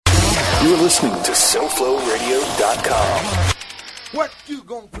You're listening to SoFloRadio.com. What you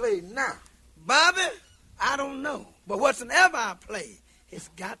gonna play now? Bobby, I don't know. But whatsoever I play, it's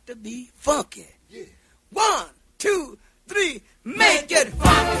got to be funky. Yeah. 1, 2, 3, make it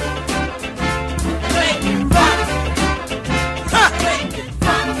funky. Make it funky. Make it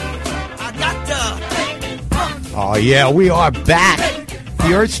funky. I got to make it funky. Oh, yeah, we are back.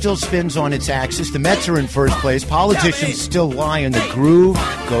 The earth still spins on its axis. The Mets are in first place. Politicians still lie, and the groove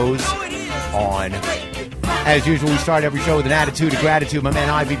goes on. As usual, we start every show with an attitude of gratitude. My man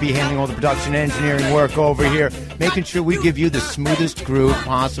IVB handling all the production and engineering work over here, making sure we give you the smoothest groove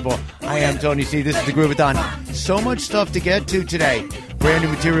possible. I am TonyC. This is the Groovathon. So much stuff to get to today. Brand new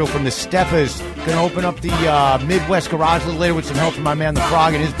material from the Steppers. Going to open up the Midwest Garage a little later with some help from my man The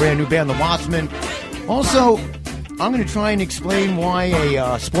Frog and his brand new band, The Wasserman. Also, I'm going to try and explain why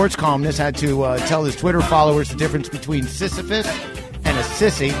a sports columnist had to tell his Twitter followers the difference between Sisyphus and a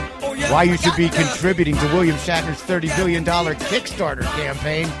sissy, why you should be contributing to William Shatner's $30 billion Kickstarter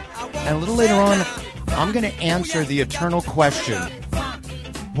campaign. And a little later on, I'm going to answer the eternal question,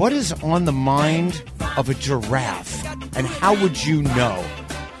 what is on the mind of a giraffe, and how would you know?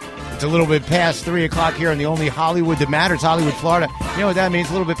 It's a little bit past 3 o'clock here on the only Hollywood that matters, Hollywood, Florida. You know what that means?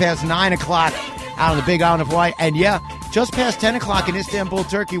 A little bit past 9 o'clock out on the big island of Hawaii. And yeah, just past 10 o'clock in Istanbul,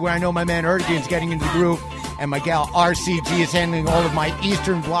 Turkey, where I know my man Erdogan's getting into the groove, and my gal RCG is handling all of my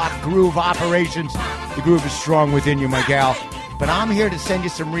Eastern Bloc groove operations. The groove is strong within you, my gal. But I'm here to send you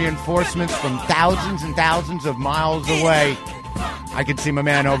some reinforcements from thousands and thousands of miles away. I can see my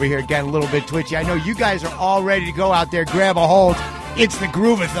man over here getting a little bit twitchy. I know you guys are all ready to go out there, grab a hold. It's the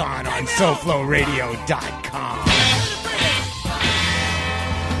Groovathon on SoFloRadio.com.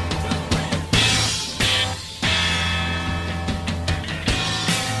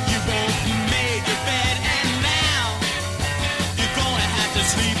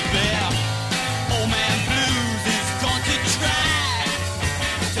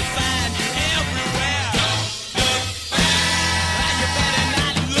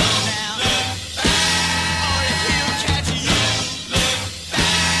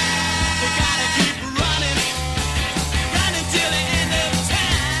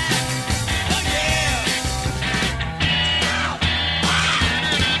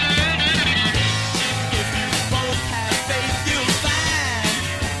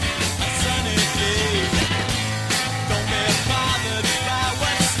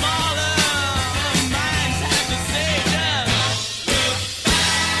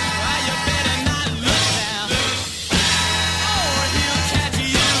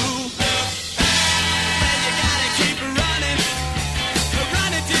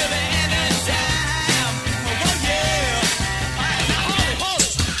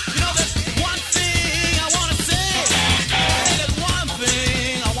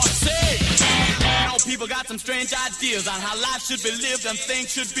 Ideas on how life should be lived and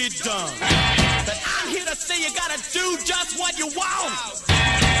things should be done. But I'm here to say you gotta do just what you want.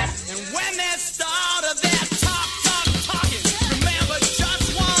 And when they start their talking, remember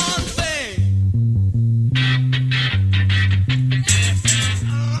just one thing.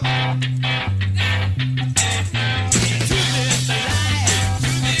 Truth is the light.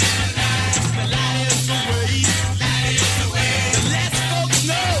 The light is the way. The less folks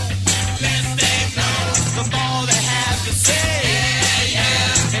know, the more they have to say.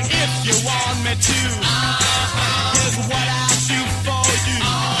 And if you want me to, here's what I'll do for you.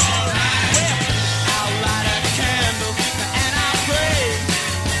 Well, I'll light a candle and I'll pray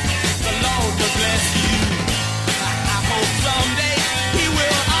the Lord will bless you. I hope someday He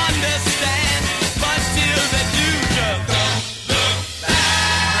will understand, but till they do, just don't look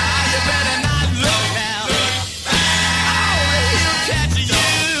back. You better not look now. Look back. Oh, He'll catch you.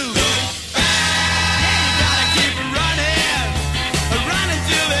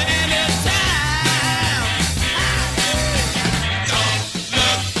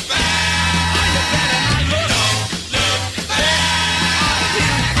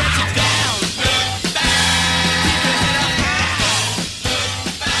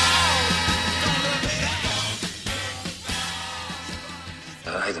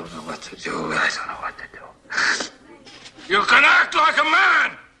 You can act like a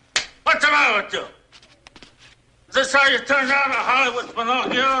man! What's the matter with you? Is this how you turn down a Hollywood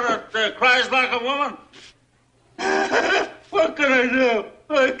Pinocchio that cries like a woman? What can I do?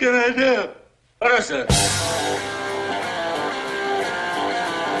 What can I do? What is it?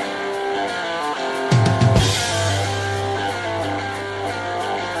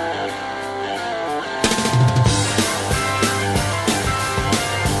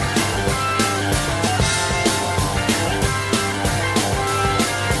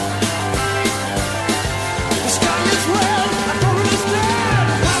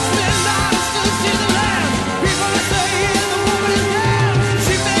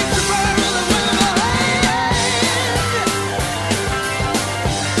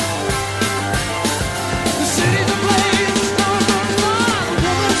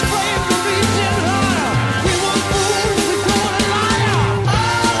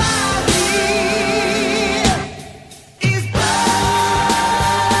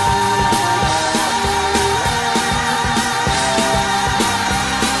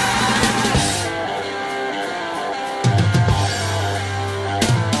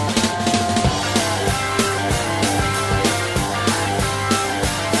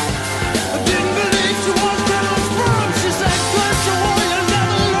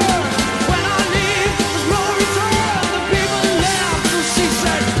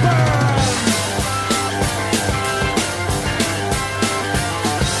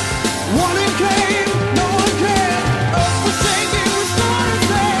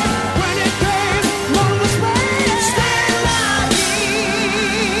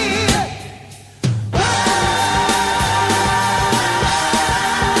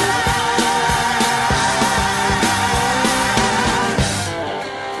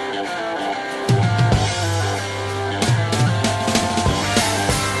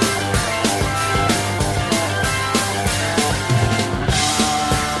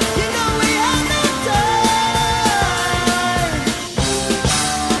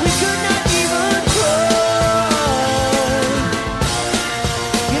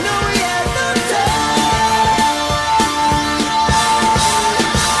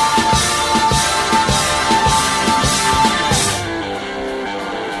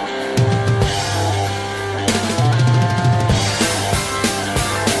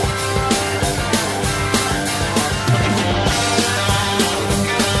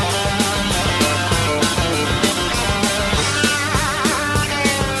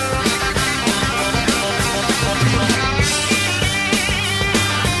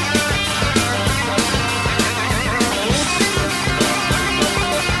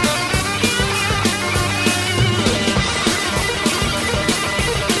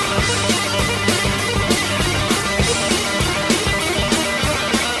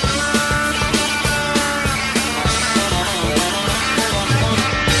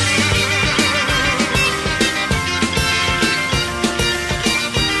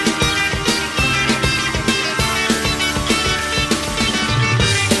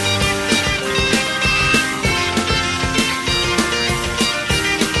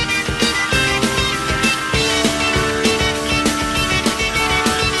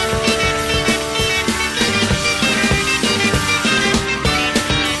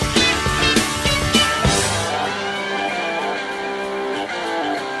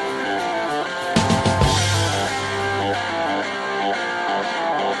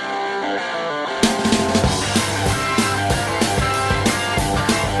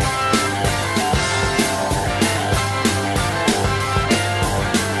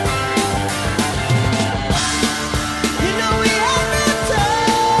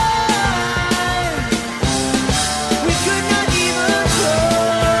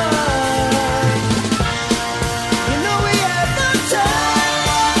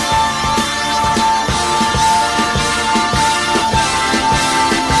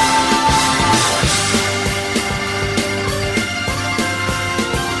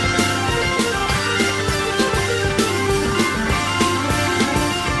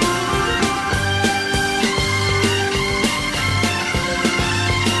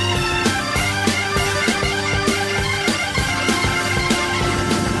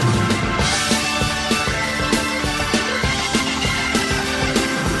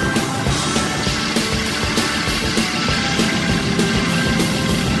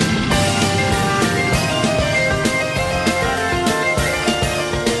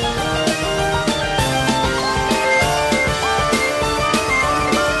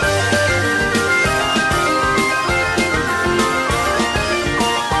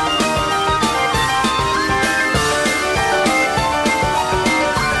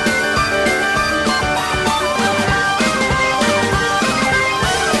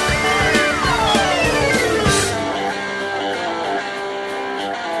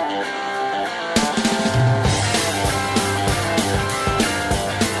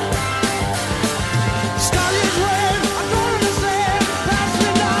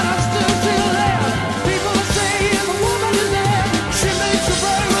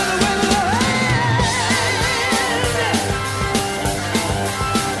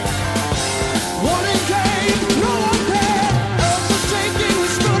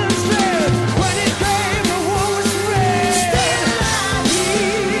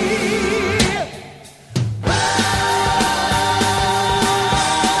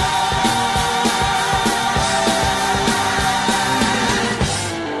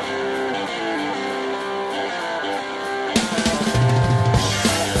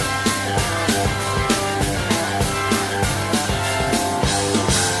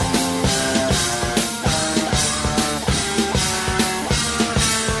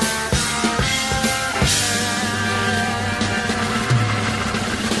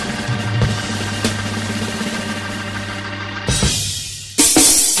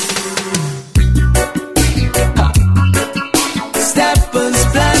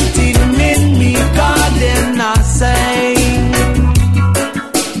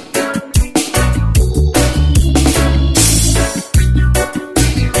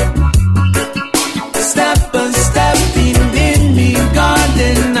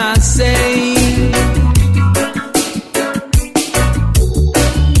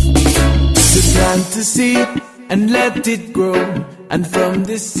 let it grow. And from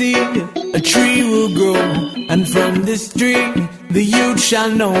this seed, a tree will grow. And from this tree, the youth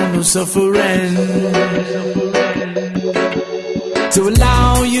shall know no suffering. So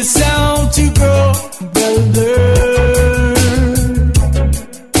allow yourself to grow, brother.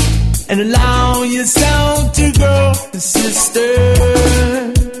 And allow yourself to grow, sister.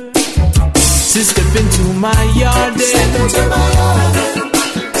 So step into my yard,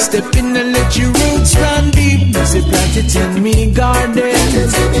 step in and let your roots run deep. Say plant it in me garden.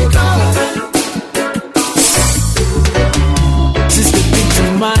 So step into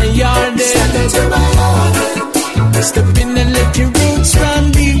my yard, step in and let your roots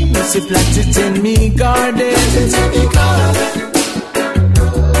run deep. Say plant it in me garden.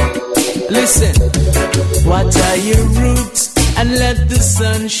 Listen, water your roots and let the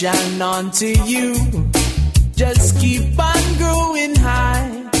sun shine onto you. Just keep on growing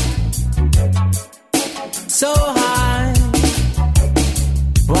high, so high.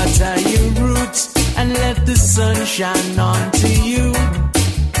 Water your roots and let the sun shine onto you.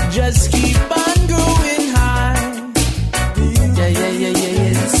 Just keep on growing high. Yeah, yeah, yeah,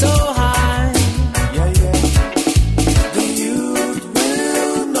 yeah, yeah, so high. Yeah, yeah. The youth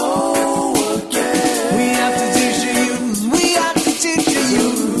will know again. We have to teach the youth. We have to teach the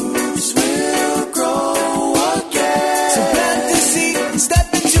youth. Will grow again. So plant the seed and step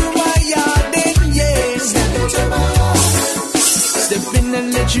into my yard, and yeah. Step into my yard. Step in and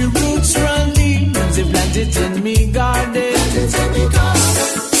let your roots run deep. Say plant it in me garden.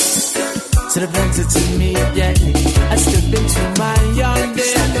 So the plant it in me, yeah. I step into my yard,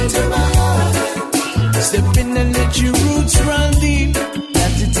 step in and let your roots run deep.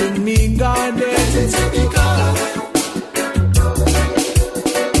 Plant it in me garden.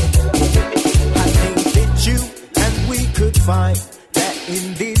 I think that you and we could find that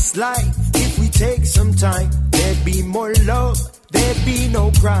in this life, if we take some time, there'd be more love, there'd be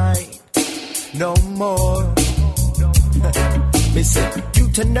no crime, no more. Listen,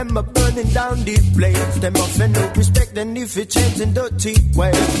 youth and them are burning down the place. Them offend no respect, and if it changes in dirty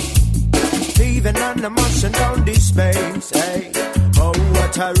ways, leaving animation down this space. Hey, oh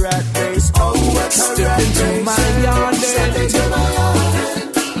what a rat race! Oh what a rat race! Step into my yard,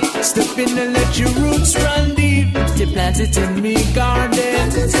 step in and let your roots run deep. They plant it in me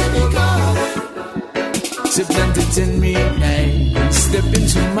garden. So plant it in me, hey. Step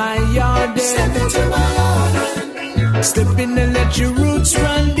into my yard, step in and let your roots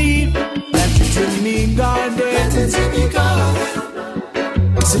run deep. Plant it in me garden.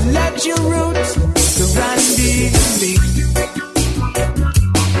 So let your roots run deep.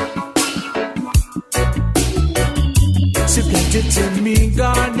 So plant it in me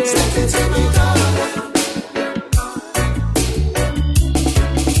garden.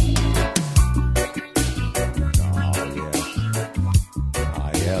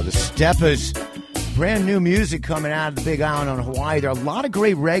 The Steppers, brand new music coming out of the Big Island on Hawaii. There are a lot of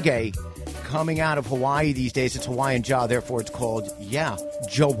great reggae coming out of Hawaii these days. It's Hawaiian Ja, therefore it's called,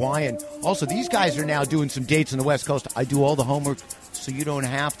 Jawaiian. Also, these guys are now doing some dates on the West Coast. I do all the homework so you don't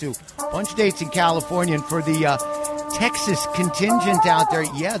have to. Bunch of dates in California. And for the Texas contingent out there,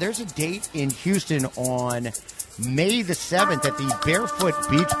 there's a date in Houston on May the 7th at the Barefoot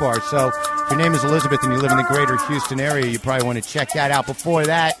Beach Bar. So if your name is Elizabeth and you live in the greater Houston area, you probably want to check that out. Before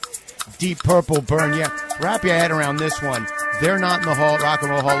that, Deep Purple, Burn. Wrap your head around this one. They're not in the Rock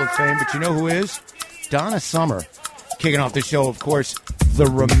and Roll Hall of Fame, but you know who is? Donna Summer. Kicking off the show, of course, The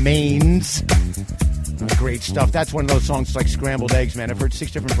Remains. Great stuff. That's one of those songs like scrambled eggs, man. I've heard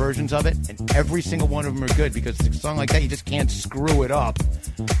 6 different versions of it, and every single one of them are good because a song like that, you just can't screw it up.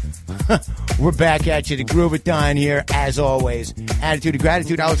 We're back at you to groove it down here, as always. Attitude of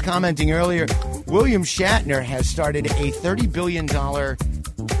Gratitude. I was commenting earlier, William Shatner has started a $30 billion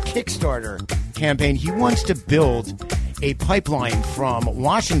Kickstarter campaign. He wants to build a pipeline from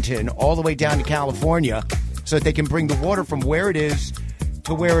Washington all the way down to California so that they can bring the water from where it is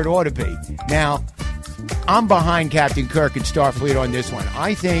to where it ought to be. Now, I'm behind Captain Kirk and Starfleet on this one.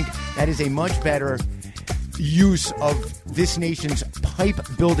 I think that is a much better use of this nation's pipe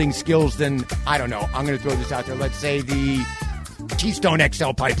building skills than, I don't know, I'm going to throw this out there, let's say the Keystone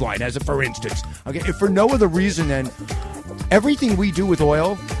XL pipeline, as a for instance. Okay, if for no other reason than everything we do with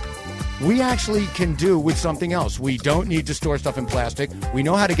oil, we actually can do with something else. We don't need to store stuff in plastic. We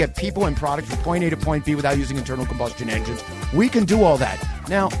know how to get people and products from point A to point B without using internal combustion engines. We can do all that.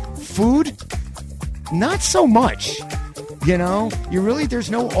 Now, food, not so much. You know, there's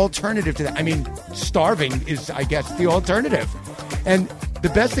no alternative to that. I mean, starving is, I guess, the alternative. And the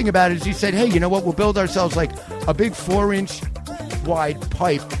best thing about it is he said, hey, you know what? We'll build ourselves like a big 4-inch wide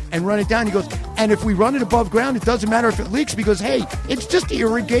pipe and run it down. He goes, And if we run it above ground, it doesn't matter if it leaks because, hey, it's just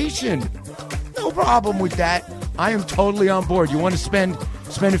irrigation. No problem with that. I am totally on board. You want to spend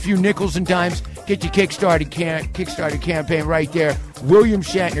a few nickels and dimes, get your Kickstarter campaign right there. William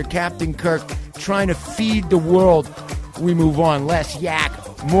Shatner, Captain Kirk, trying to feed the world. We move on. Less yak,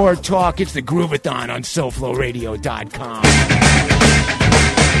 more talk. It's the Groovathon on SoFloRadio.com.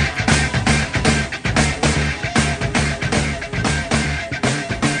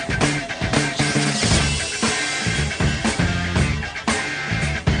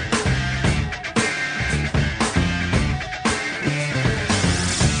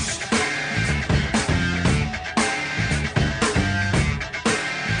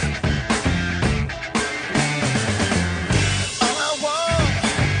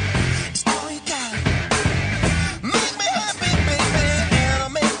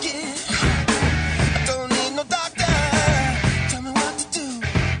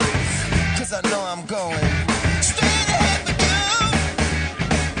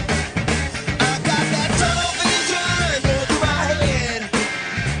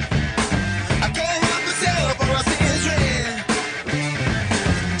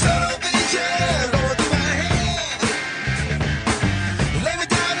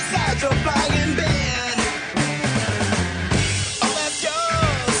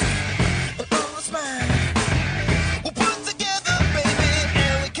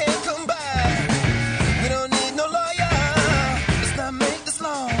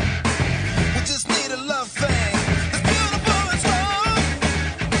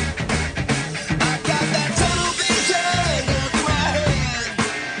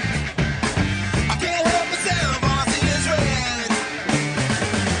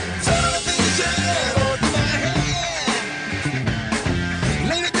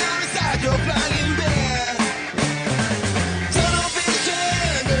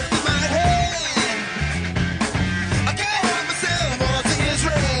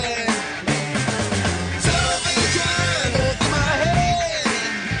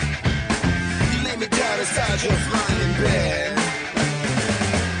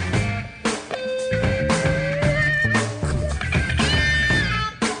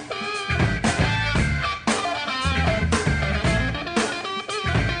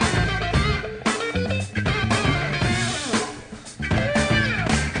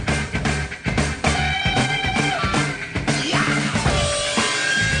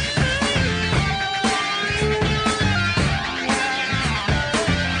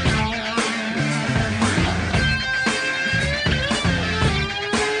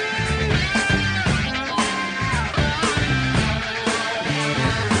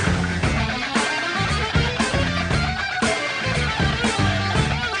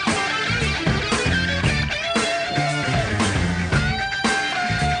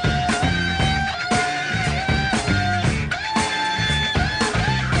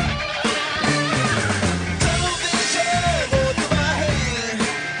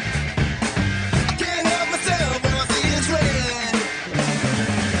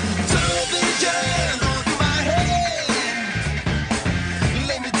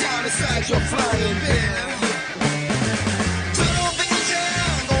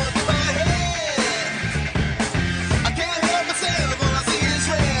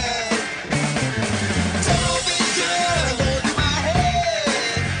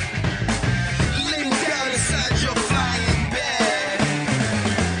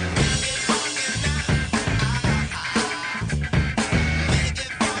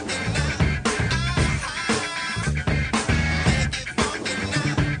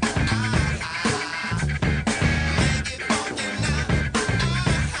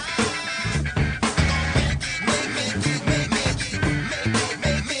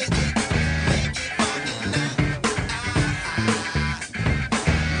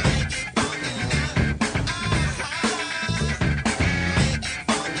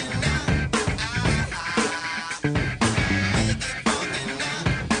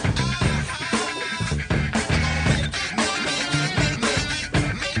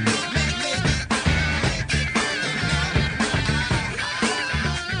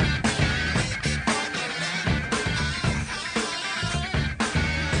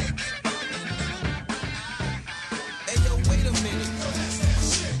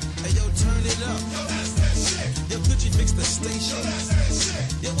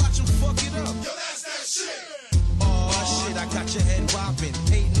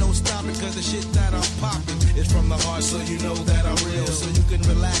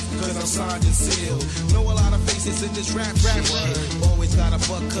 Know a lot of faces in this rap shit. Always always got a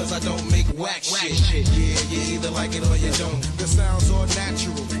buck cause I don't make whack shit. Yeah, you either like it or you don't. The sounds all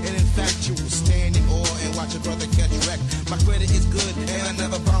natural and infactual. Stand in awe and watch a brother catch wreck. My credit is good and I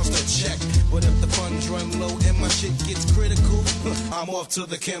never bounced a check. But if the funds run low and my shit gets critical, I'm off to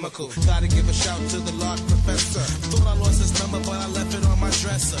the chemical. Gotta give a shout to the Lord Professor. Thought I lost his number but I left it on my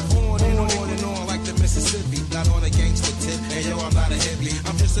dresser. On and on like the Mississippi. Not on a gangster tip. And yo, I'm not a hippie.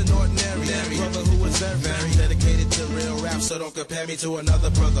 I'm just an ordinary brother who is very dedicated to real rap. So don't compare me to another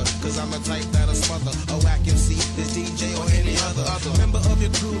brother. Cause I'm the type that'll smother a whack MC, this DJ or any other member of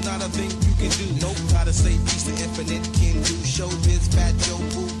your crew. Not a thing you can do. Nope. Gotta say peace to infinite kin do. Showbiz, Fat Joe,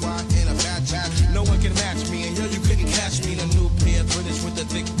 Boo, Wine, and a bad chat. No one can match me. And yo, you couldn't catch me in a new pair. British with the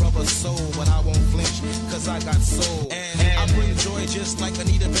thick rubber soul. But I won't flinch cause I got soul. And I bring joy just like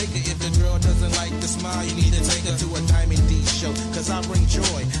Anita Baker. If the girl doesn't like the smile, you need to take her to a Diamond D show. Cause I bring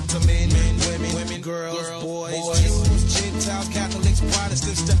joy to men, women, girls, boys, Jews, Gentiles, Catholics,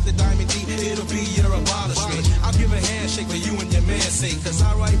 Protestants. Step the Diamond D, it'll be your abolishment. I'll give a handshake for you and your man's sake. Cause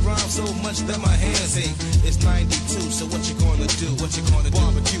I write rhymes so much that my hands ache. It's 92, so what you gonna do?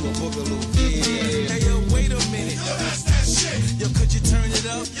 Barbecue or boogaloo? Yeah. Hey yo, wait a minute. Yo, that's that shit. Yo, could you turn it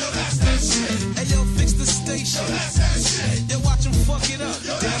up? Yo, that's that shit. Hey yo, fix the station. Yo, that's that shit. Yo, watch them fuck it up.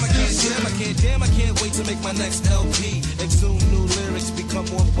 Yo, damn, I can't wait to make my next LP. Exhume new lyrics, become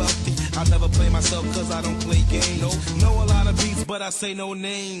more wealthy. I'll never play myself cause I don't play games. Know a lot of beats, but I say no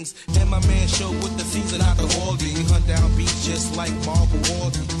names. And my man show with the season out the Waldy. We hunt down beats just like Marvel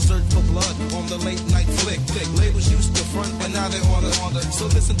Waldy. Search for blood on the late night flick. Labels used to front, but now they're on the. So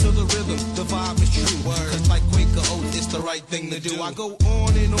listen to the rhythm, the vibe is true. Cause like Quaker Oats, it's the right thing to do. I go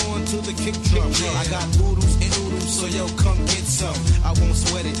on and on to the kick drum. I got oodles and oodles, so yo, come get some. I won't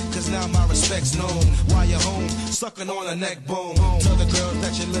sweat it, cause now my respect's known. While you're home, sucking on a neck bone. Tell the girls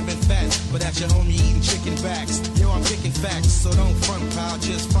that you're living fat, but at your home you eating chicken backs. Yo, I'm kicking facts, so don't front pile,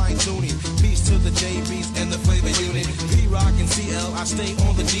 just fine tuning. Peace to the JBs and the flavor unit. P-Rock and CL, I stay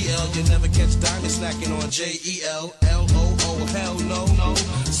on the DL. You never catch Diamond snacking on JELLOO. Hell no.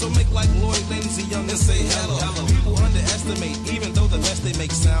 So make like Lloyd Lindsay Young and say hello. People underestimate, even though the best they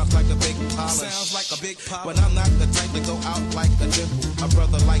make sounds like a big polish. But I'm not the type to go out like a dimple. A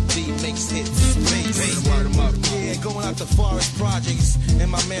brother like D makes hits. Word 'em up. Yeah, going out to Forest Projects.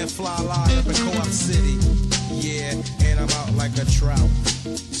 And my man Fly Lie up in Co-op City. Yeah, and I'm out like a trout.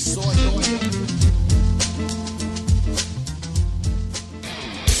 So annoying.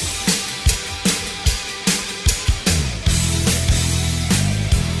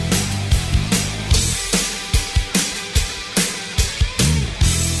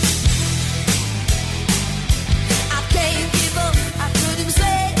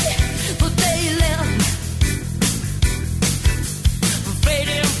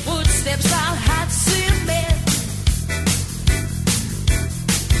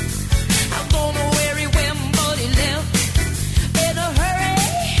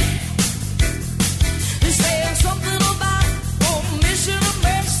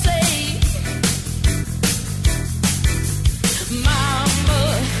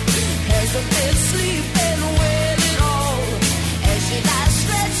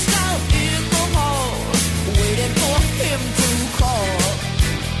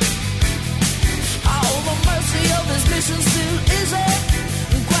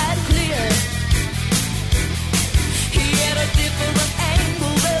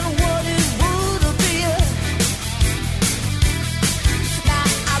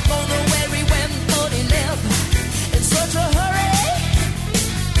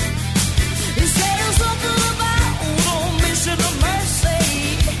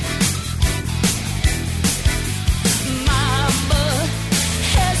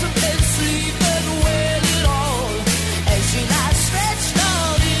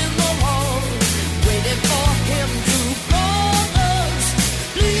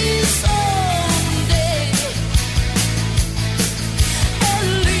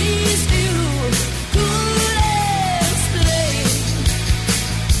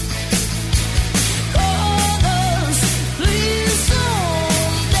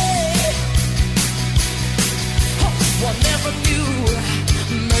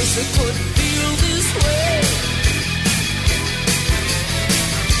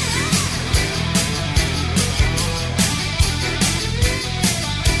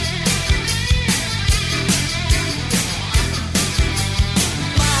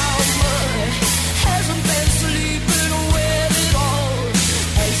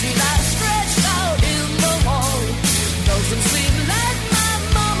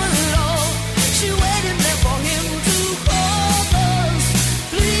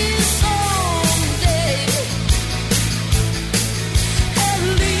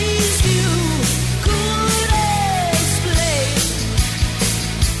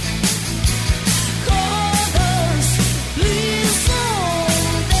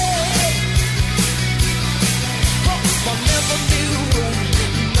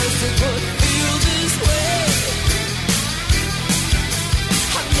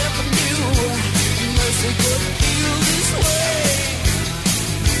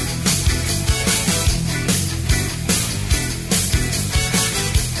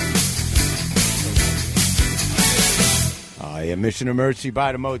 A Mission of Mercy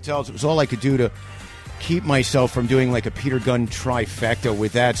by the Motels. It was all I could do to keep myself from doing like a Peter Gunn trifecta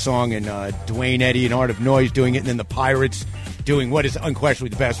with that song, and Dwayne Eddy and Art of Noise doing it, and then the Pirates doing what is unquestionably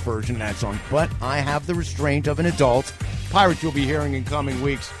the best version of that song. But I have the restraint of an adult. Pirates you'll be hearing in coming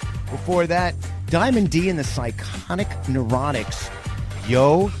weeks. Before that, Diamond D and the Psychotic Neurotics.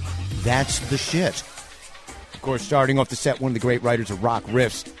 Yo, that's the shit. Of course, starting off the set, one of the great writers of rock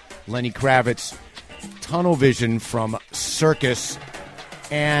riffs, Lenny Kravitz, Tunnel Vision from Circus.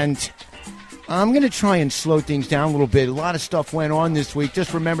 And I'm going to try and slow things down a little bit. A lot of stuff went on this week.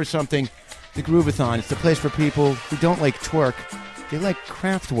 Just remember something, the Groovathon. It's the place for people who don't like twerk. They like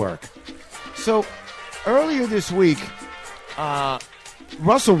craft work. So, earlier this week,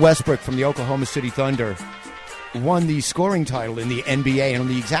 Russell Westbrook from the Oklahoma City Thunder won the scoring title in the NBA, and on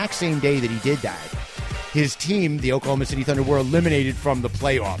the exact same day that he did that, his team, the Oklahoma City Thunder, were eliminated from the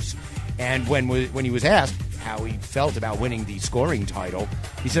playoffs. And when he was asked how he felt about winning the scoring title,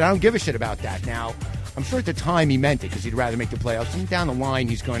 he said, I don't give a shit about that. Now, I'm sure at the time he meant it because he'd rather make the playoffs. And down the line,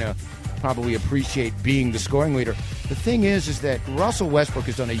 he's going to probably appreciate being the scoring leader. The thing is that Russell Westbrook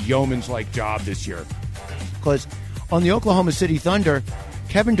has done a yeoman's-like job this year. Because on the Oklahoma City Thunder,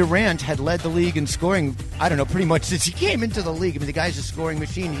 Kevin Durant had led the league in scoring, I don't know, pretty much since he came into the league. I mean, the guy's a scoring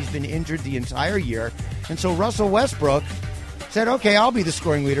machine. He's been injured the entire year. And so Russell Westbrook said, okay, I'll be the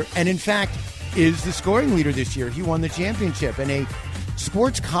scoring leader. And in fact, is the scoring leader this year. He won the championship. And a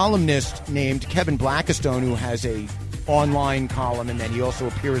sports columnist named Kevin Blackistone, who has a online column, and then he also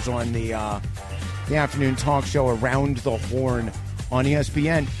appears on the afternoon talk show Around the Horn on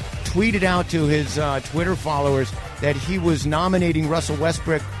ESPN, tweeted out to his Twitter followers that he was nominating Russell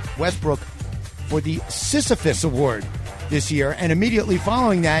Westbrook for the Sisyphus Award this year. And immediately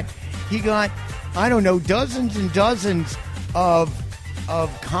following that, he got, I don't know, dozens and dozens of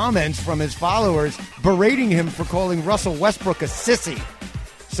comments from his followers berating him for calling Russell Westbrook a sissy.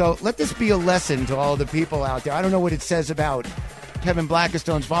 So let this be a lesson to all the people out there. I don't know what it says about Kevin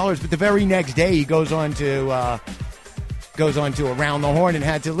Blackistone's followers, but the very next day he goes on to Around the Horn and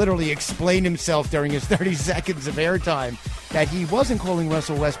had to literally explain himself during his 30 seconds of airtime that he wasn't calling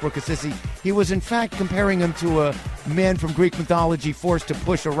Russell Westbrook a sissy. He was, in fact, comparing him to a man from Greek mythology forced to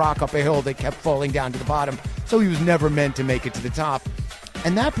push a rock up a hill that kept falling down to the bottom, so he was never meant to make it to the top.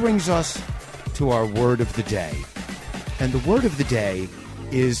 And that brings us to our word of the day. And the word of the day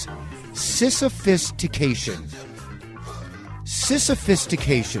is Sisyphistication.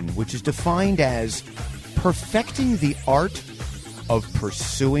 Sisyphistication, which is defined as perfecting the art of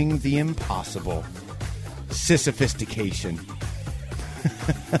pursuing the impossible. Sisyphistication.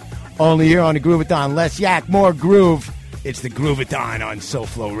 Only here on the Groovathon. Less yak, more groove. It's the Groovathon on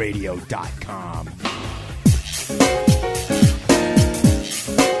SoFloRadio.com.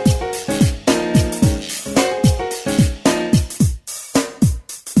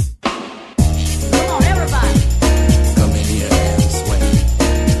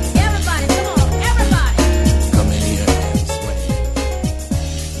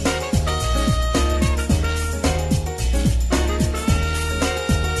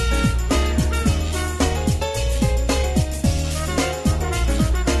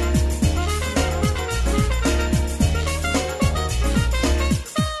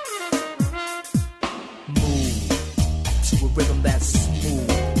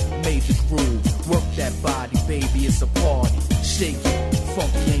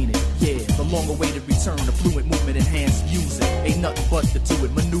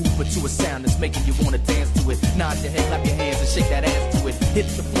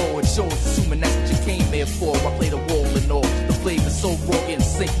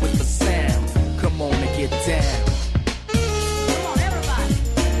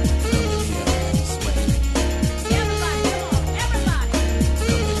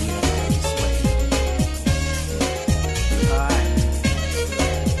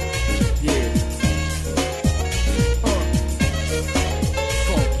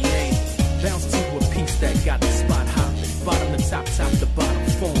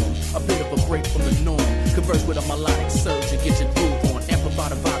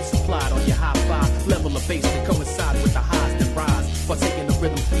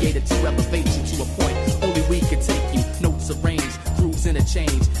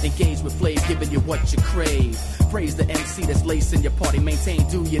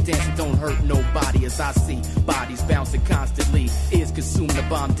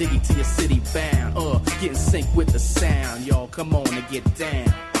 Diggy to your city bound, get in sync with the sound, y'all. Come on and get down.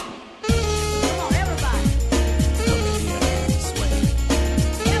 Come on, everybody. Come in here and sway.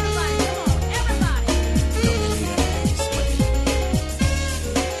 Everybody, come on, everybody. Come in here and sway.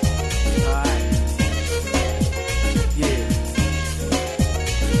 All right. Yeah.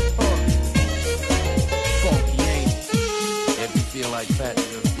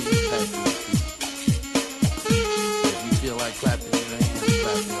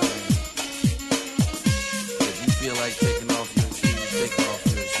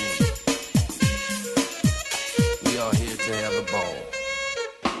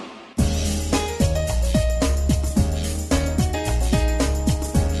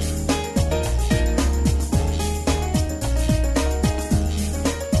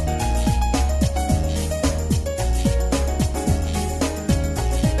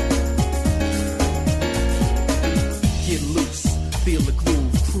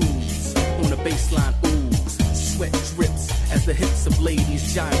 waistline ooze. Sweat drips as the hips of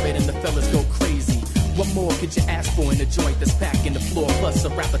ladies gyrate and the fellas go crazy. What more could you ask for in a joint that's packing the floor, plus a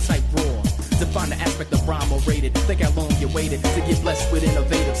rapper type roar? Define the aspect of rhyme or rated. Think how long you waited to get blessed with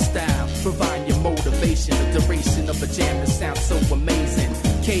innovative style. Providing your motivation, the duration of a jam that sounds so amazing.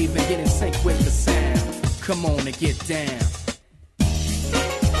 Cave and get in sync with the sound. Come on and get down.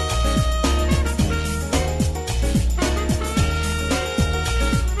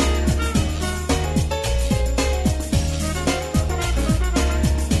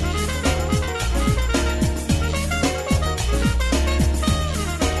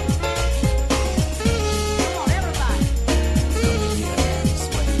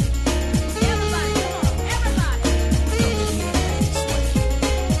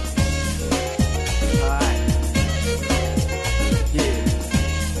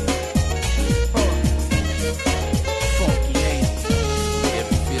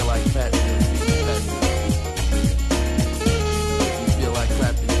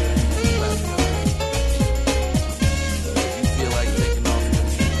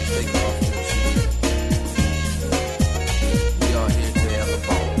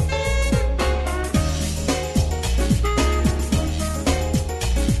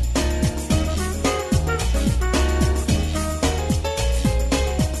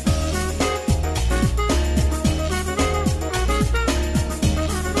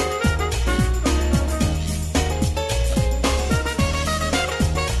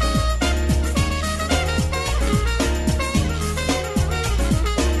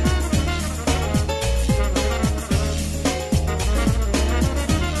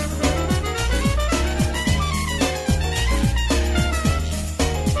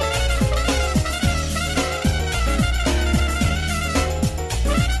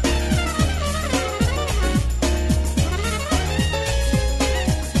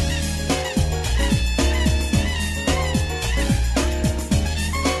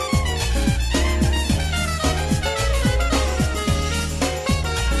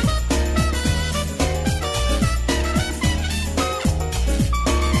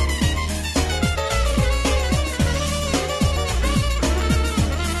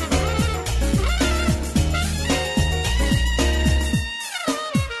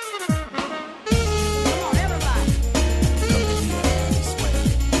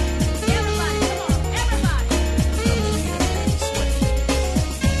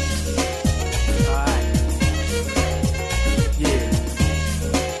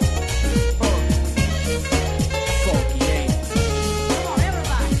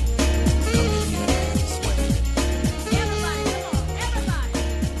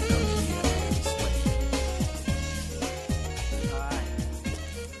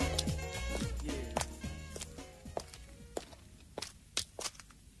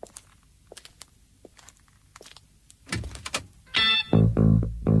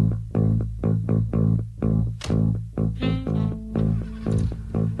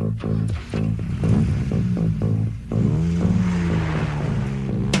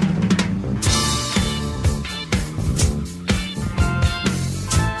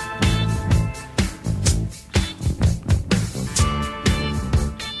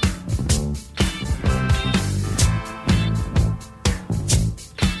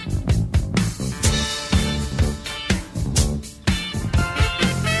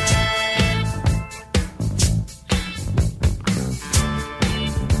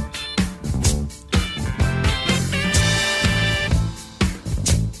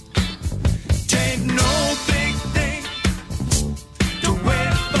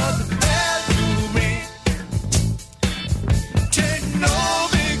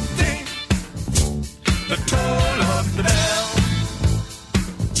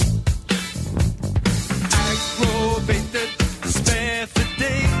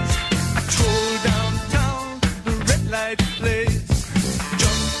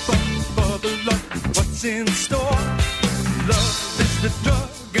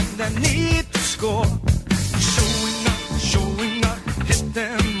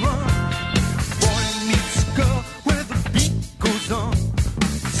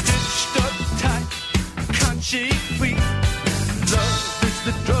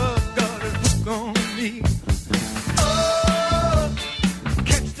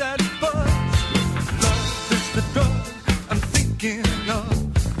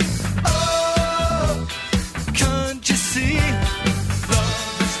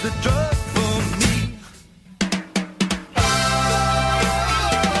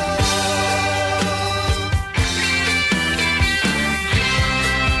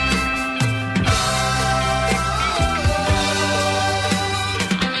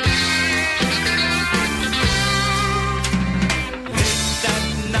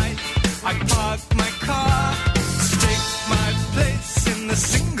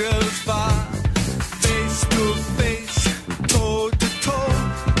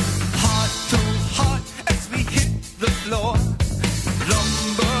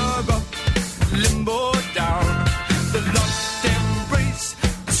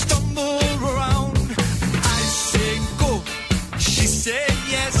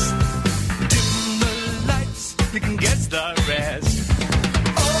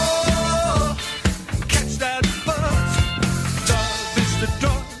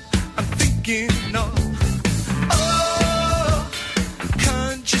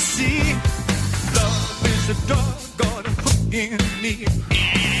 see? Love is a doggone hook in me.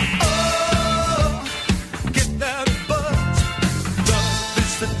 Oh, get that buzz. Love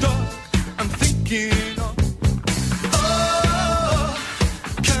is the dog I'm thinking of. Oh,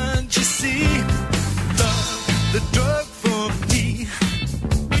 can't you see? Love, the drug for me.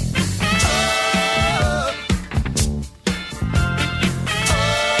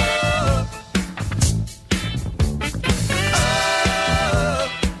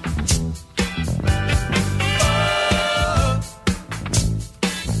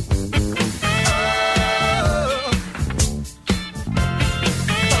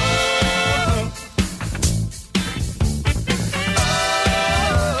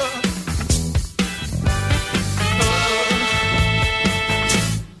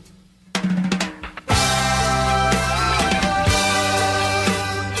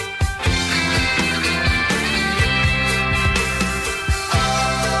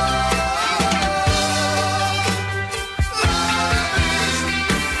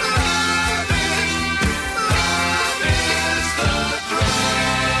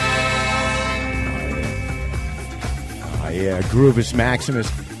 Groovus Maximus.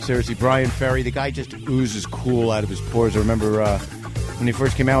 Seriously, Brian Ferry, the guy just oozes cool out of his pores. I remember when he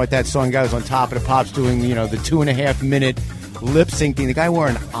first came out with that song, the guy was on Top of the Pops doing, the 2.5 minute lip sync thing. The guy wore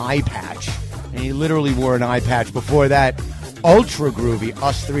an eye patch, and he literally wore an eye patch. Before that, ultra groovy,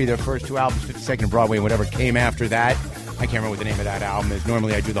 Us Three, their first two albums, 52nd and Broadway, and whatever came after that. I can't remember what the name of that album is.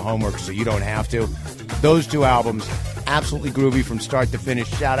 Normally I do the homework, so you don't have to. Those two albums, absolutely groovy from start to finish.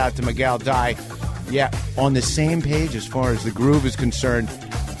 Shout out to Miguel Dye. Yeah, on the same page as far as the groove is concerned.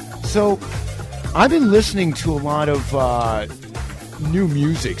 So, I've been listening to a lot of new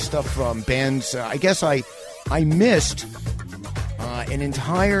music, stuff from bands. I guess I missed an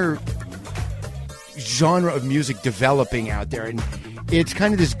entire genre of music developing out there, and it's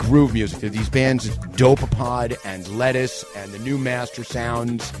kind of this groove music. There are these bands, Dopapod and Lettuce and the New Master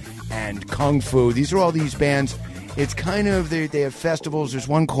Sounds and Kung Fu. These are all these bands. It's kind of, they have festivals. There's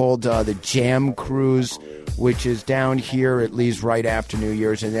one called the Jam Cruise, which is down here. It leaves right after New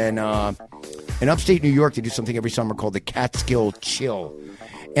Year's. And then in upstate New York, they do something every summer called the Catskill Chill.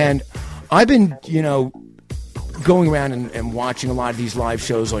 And I've been, going around and watching a lot of these live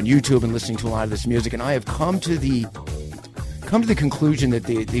shows on YouTube and listening to a lot of this music. And I have come to the conclusion that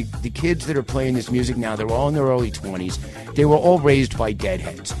the kids that are playing this music now, they're all in their early 20s. They were all raised by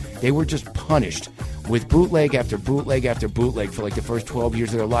deadheads. They were just punished with bootleg after bootleg after bootleg for like the first 12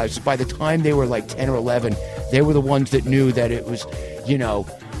 years of their lives. So by the time they were like 10 or 11, they were the ones that knew that it was,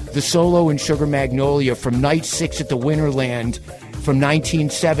 the solo in Sugar Magnolia from Night 6 at the Winterland from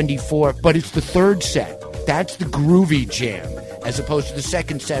 1974, but it's the third set. That's the groovy jam, as opposed to the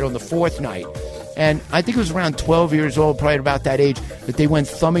second set on the fourth night. And I think it was around 12 years old, probably about that age, that they went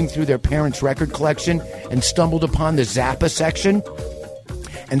thumbing through their parents' record collection and stumbled upon the Zappa section.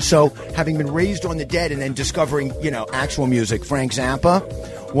 And so, having been raised on the Dead and then discovering, actual music, Frank Zappa,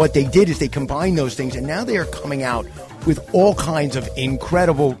 what they did is they combined those things, and now they are coming out with all kinds of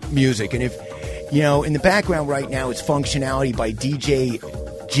incredible music. And if, in the background right now, it's Functionality by DJ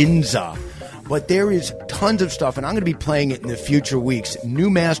Ginza. But there is tons of stuff, and I'm going to be playing it in the future weeks. New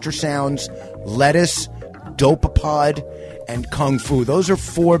Master Sounds, Lettuce, Dopapod, and Kung Fu. Those are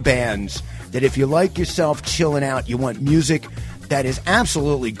 4 bands that if you like yourself chilling out, you want music that is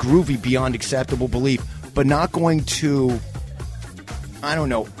absolutely groovy beyond acceptable belief, but not going to,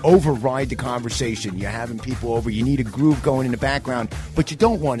 override the conversation. You're having people over, you need a groove going in the background, but you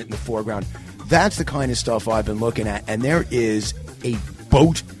don't want it in the foreground. That's the kind of stuff I've been looking at, and there is a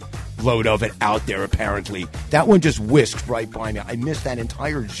boatload of it out there, apparently. That one just whisked right by me. I missed that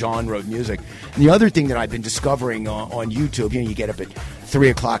entire genre of music. And the other thing that I've been discovering on YouTube, you get up at 3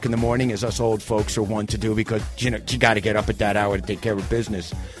 o'clock in the morning, as us old folks are wont to do, because, you got to get up at that hour to take care of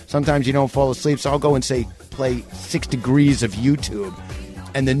business. Sometimes you don't fall asleep, so I'll go and play 6 Degrees of YouTube.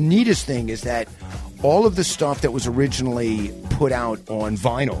 And the neatest thing is that all of the stuff that was originally put out on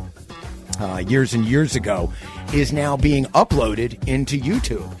vinyl years and years ago is now being uploaded into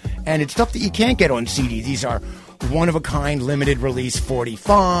YouTube. And it's stuff that you can't get on CD. These are one-of-a-kind limited release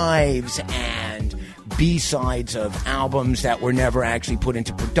 45s and B-sides of albums that were never actually put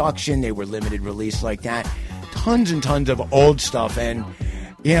into production. They were limited release like that. Tons and tons of old stuff. And,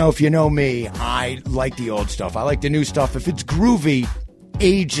 if you know me, I like the old stuff. I like the new stuff. If it's groovy,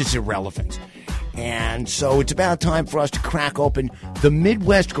 age is irrelevant. And so it's about time for us to crack open the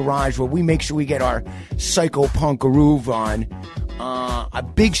Midwest Garage, where we make sure we get our psycho-punk groove on. A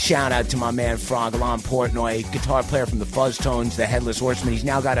big shout-out to my man Frog Alon Portnoy, guitar player from the Fuzztones, the Headless Horseman. He's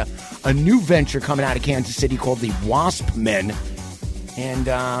now got a new venture coming out of Kansas City called the Wasp Men. And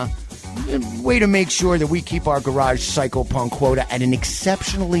a way to make sure that we keep our garage psychopunk quota at an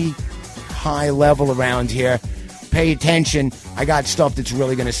exceptionally high level around here. Pay attention. I got stuff that's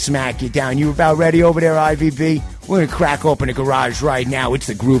really going to smack you down. You about ready over there, IVB? We're going to crack open a garage right now. It's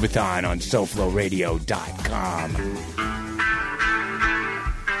the Groovathon on SoFloRadio.com.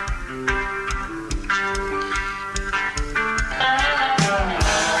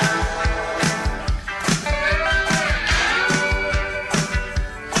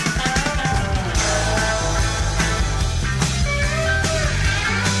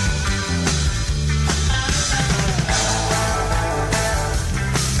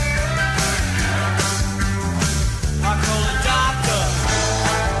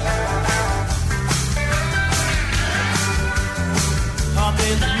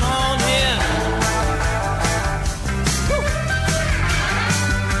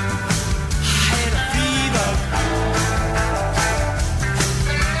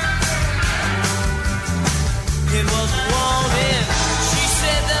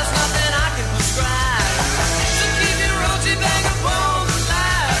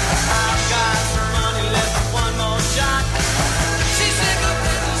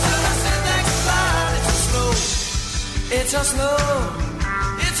 It's a slow,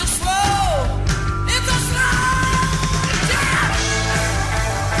 it's a slow, it's a slow jam.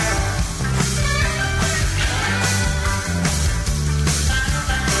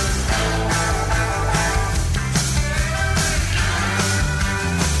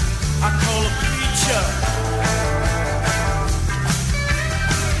 I call a preacher.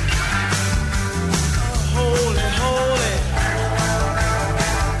 Oh, holy, holy.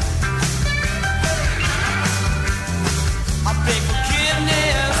 I beg forgiveness.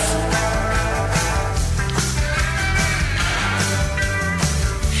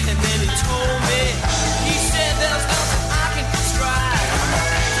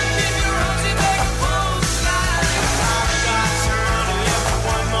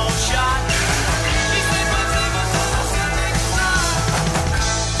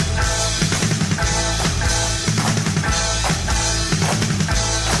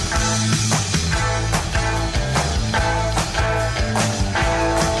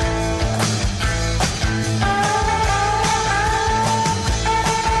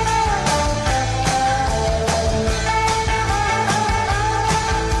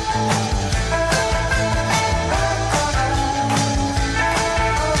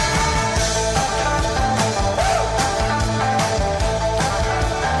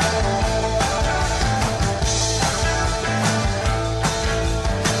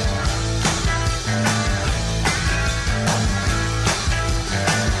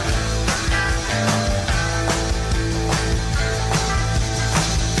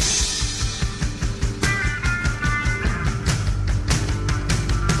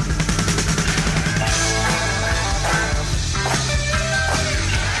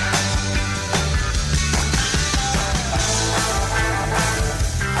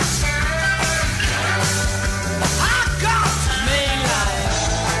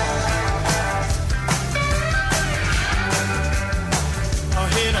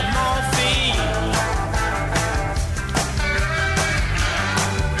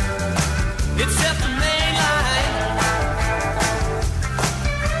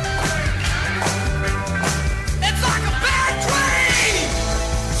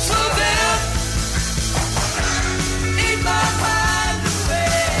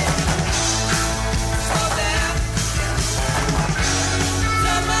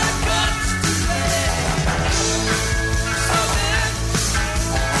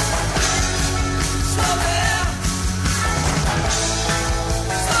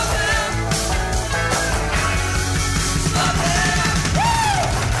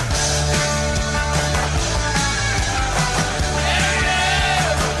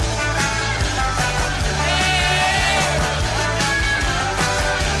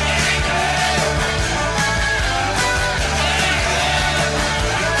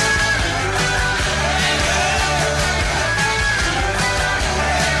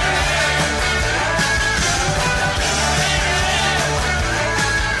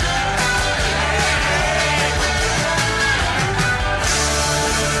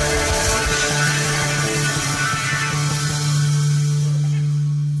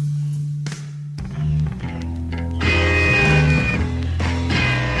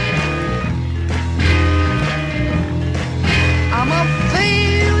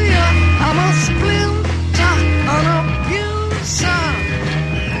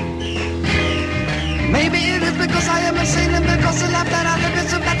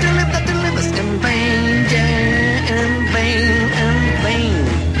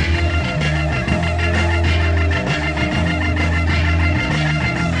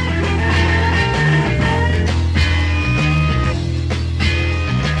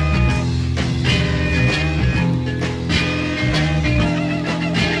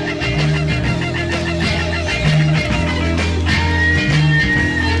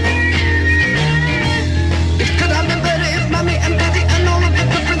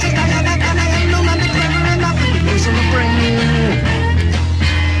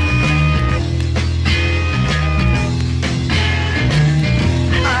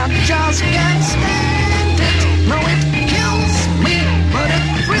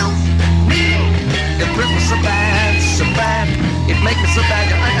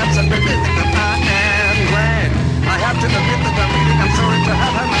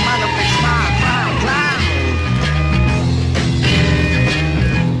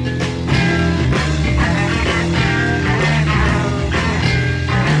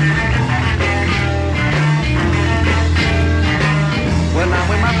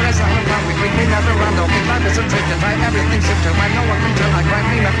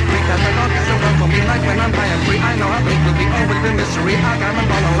 I got my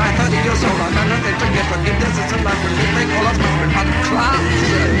ball of life, 30 years old. I got nothing to get forgiveness. It's a life when you think all that's nothing but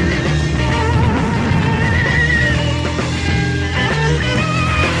clouds.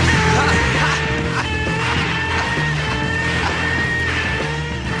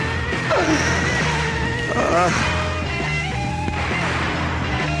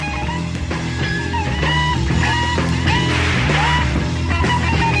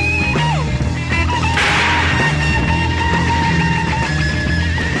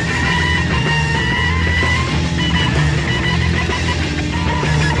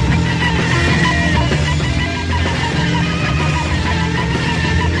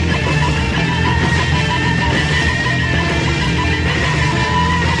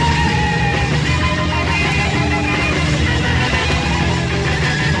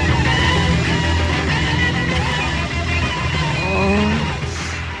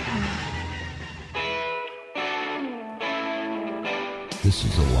 This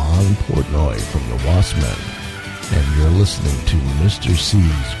is Alon Portnoy from the Wasmen, and you're listening to Mr.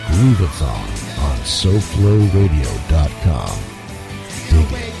 C's Groovathon on SoFloRadio.com.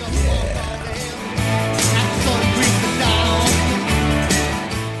 Dig it, yeah.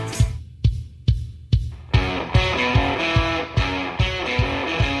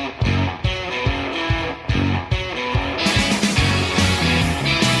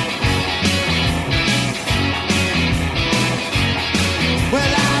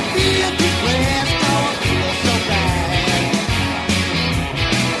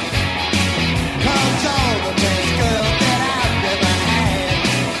 Cause all the best girls that I've ever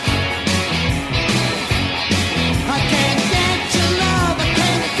had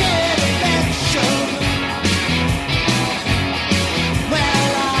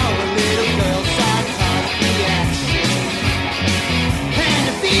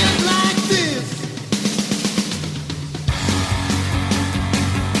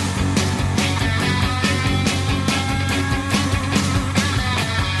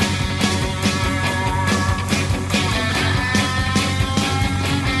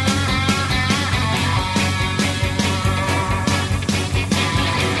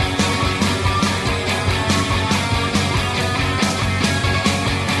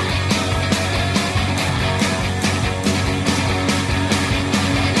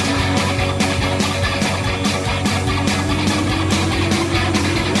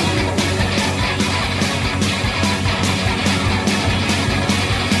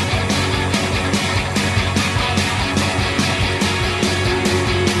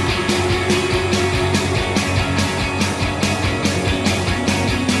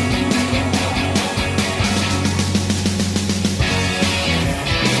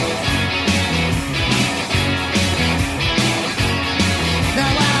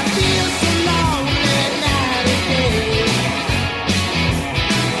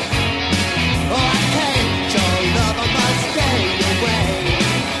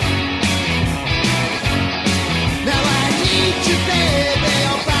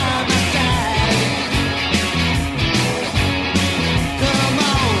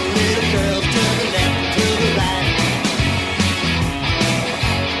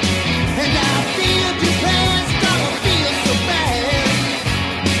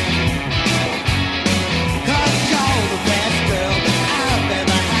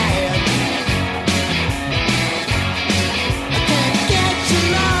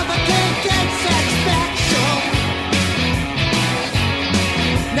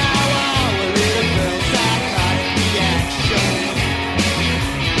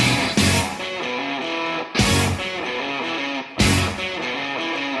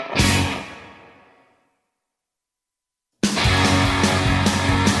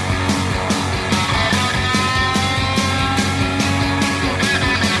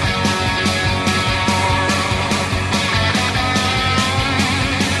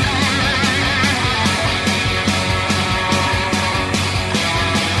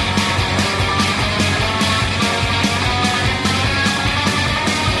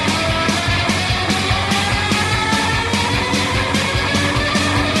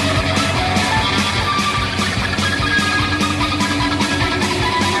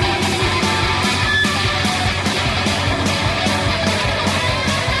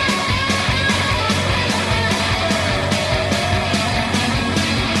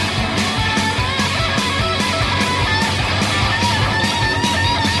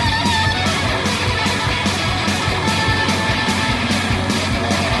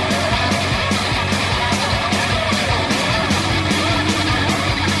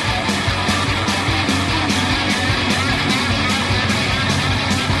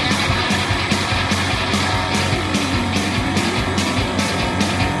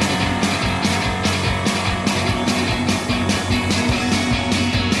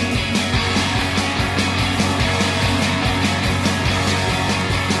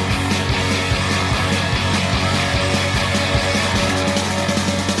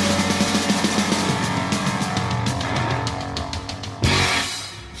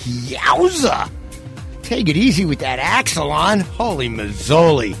Wowza! Take it easy with that axle on. Holy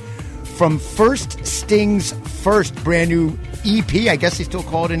mazzoli. From First Sting's first brand new EP. I guess they still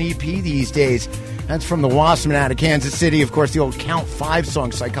call it an EP these days. That's from the Wassman out of Kansas City. Of course, the old Count 5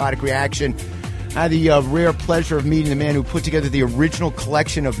 song, Psychotic Reaction. I had the rare pleasure of meeting the man who put together the original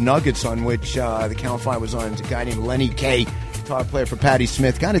collection of nuggets on which the Count 5 was on. It's a guy named Lenny Kay, guitar player for Patti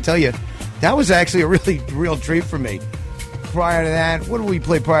Smith. Got to tell you, that was actually a really real treat for me. Prior to that, what did we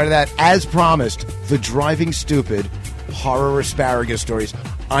play prior to that? As promised, the Driving Stupid horror asparagus stories.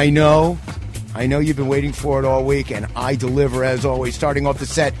 I know you've been waiting for it all week, and I deliver as always. Starting off the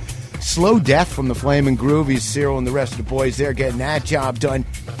set, Slow Death from the Flamin' Groovies. Cyril and the rest of the boys there getting that job done.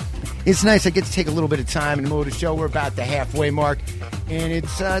 It's nice. I get to take a little bit of time in the middle of the show. We're about the halfway mark, and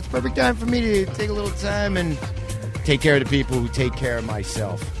it's perfect time for me to take a little time and take care of the people who take care of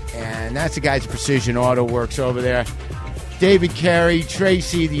myself. And that's the guys at Precision Auto Works over there. David Carey,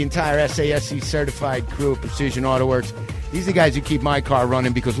 Tracy, the entire SASC certified crew of Precision Auto Works. These are the guys who keep my car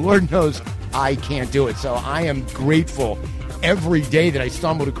running because Lord knows I can't do it. So I am grateful every day that I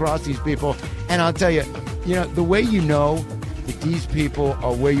stumbled across these people. And I'll tell you, the way you know that these people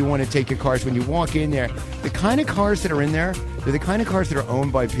are where you want to take your cars when you walk in there, the kind of cars that are in there, they're the kind of cars that are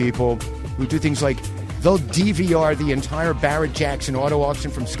owned by people who do things like they'll DVR the entire Barrett Jackson auto auction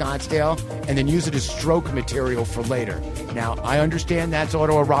from Scottsdale and then use it as stroke material for later. Now, I understand that's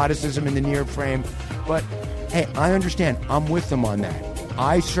autoeroticism in the near frame, but hey, I understand. I'm with them on that.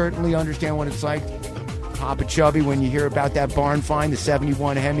 I certainly understand what it's like, Papa Chubby, when you hear about that barn find, the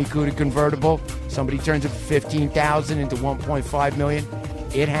 71 Hemi Cuda convertible. Somebody turns it from $15,000 into $1.5 million.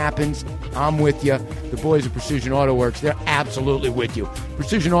 It happens. I'm with you. The boys at Precision Auto Works, they're absolutely with you.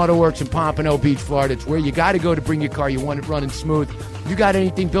 Precision Auto Works in Pompano Beach, Florida. It's where you got to go to bring your car. You want it running smooth. You got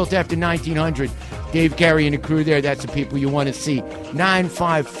anything built after 1900, Dave Carey and the crew there, that's the people you want to see.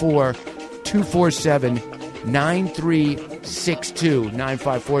 954-247-9362.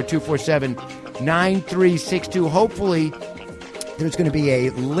 954-247-9362. Hopefully, there's going to be a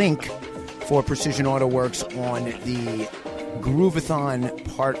link for Precision Auto Works on the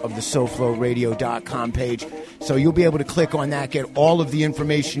Groovathon part of the SoFloRadio.com page. So you'll be able to click on that, get all of the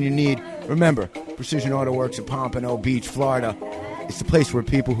information you need. Remember, Precision Auto Works in Pompano Beach, Florida. It's the place where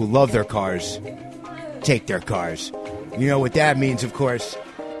people who love their cars take their cars. You know what that means, of course.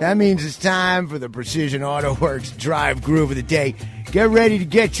 That means it's time for the Precision Auto Works Drive Groove of the Day. Get ready to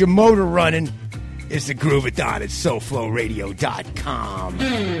get your motor running. It's the Groovathon at SoFloRadio.com.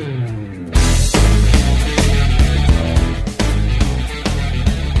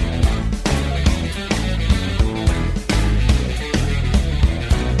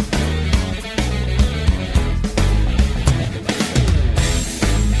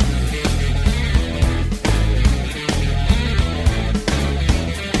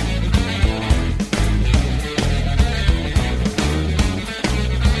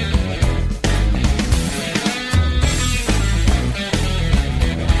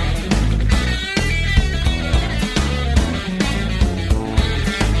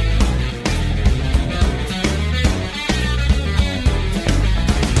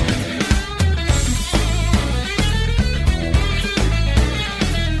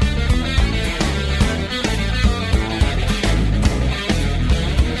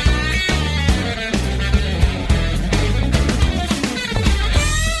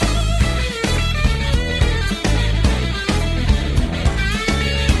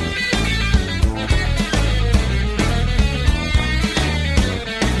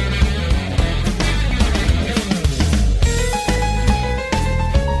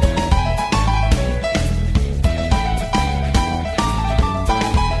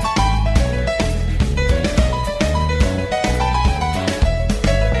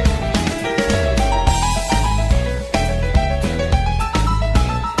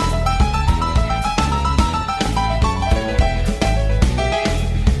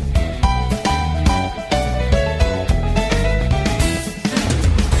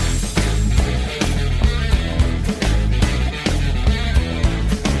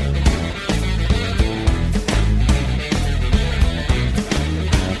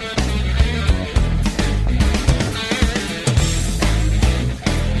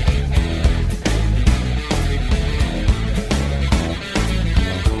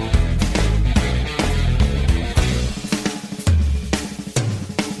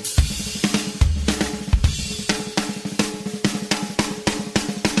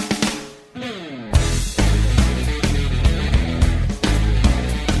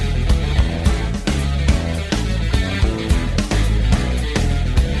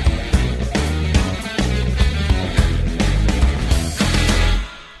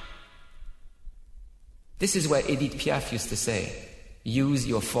 This is what Edith Piaf used to say. Use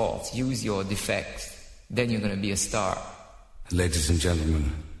your faults, use your defects, then you're going to be a star. Ladies and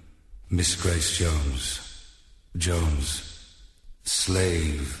gentlemen, Miss Grace Jones. Jones,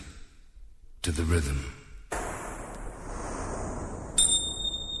 slave to the rhythm.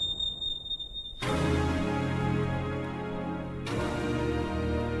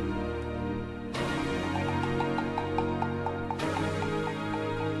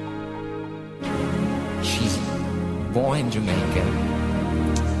 She's born in Jamaica,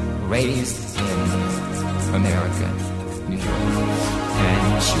 raised in America, New York,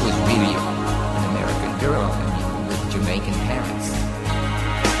 and she was really an American girl, with Jamaican parents.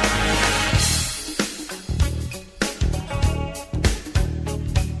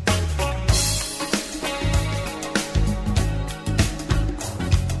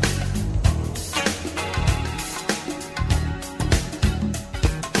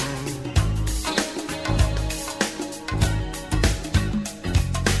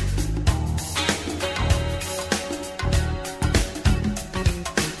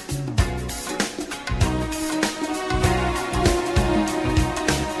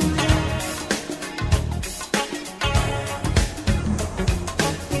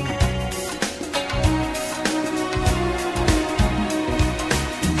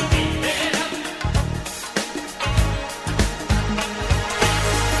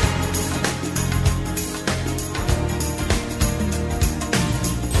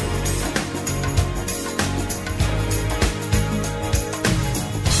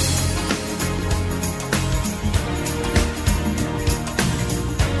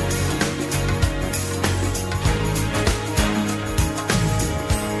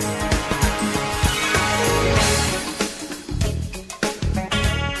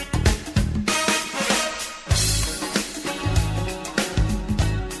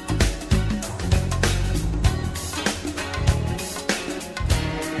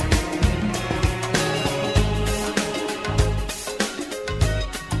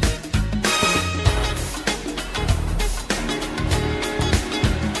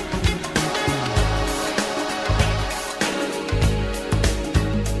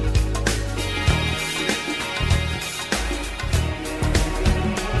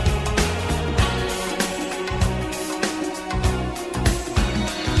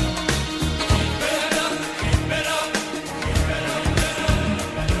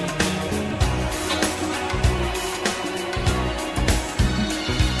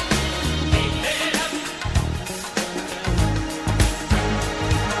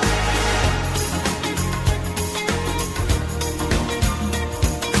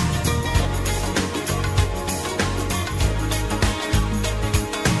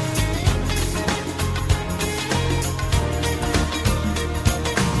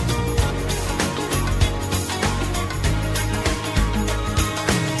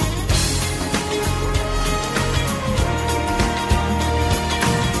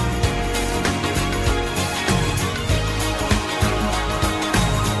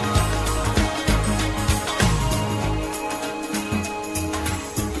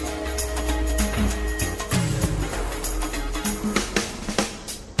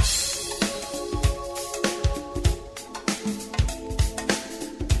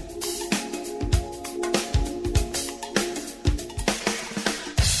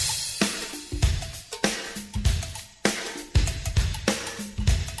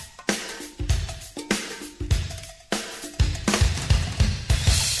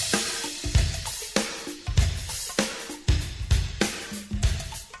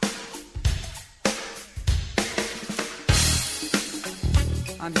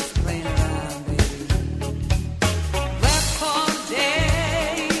 I'm just playing around, baby. Work for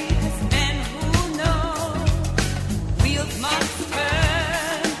days, and who knows, wheels must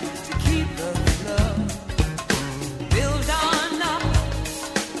turn to keep the flow. Build on up,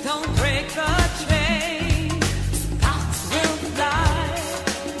 don't break the chain. Sparks will fly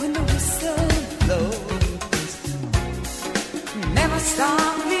when the whistle blows. Never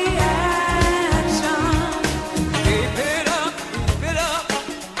stop the action. Keep it up, keep it up.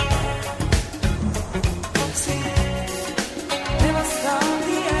 Never stop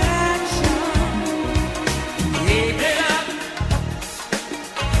the action. Keep it up.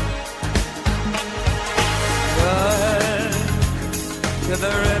 Work to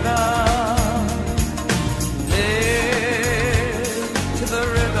the rhythm. Live to the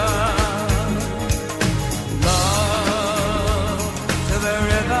rhythm. Love to the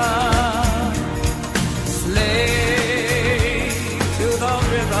rhythm. Slave to the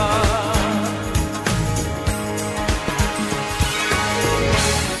rhythm.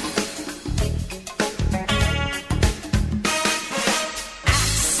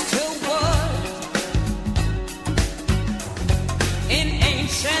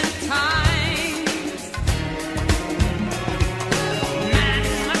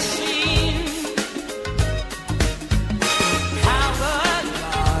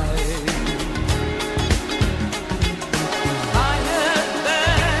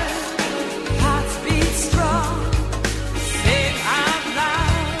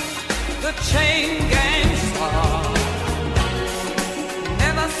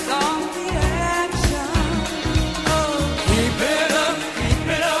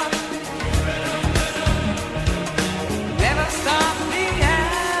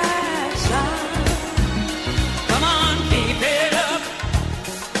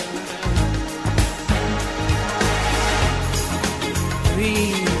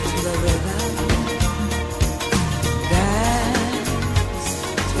 to the river, dance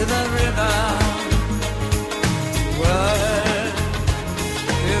to the river, work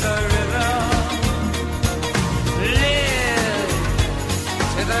to the river, live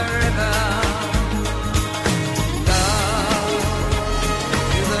to the river, love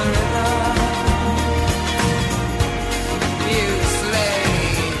to the river, you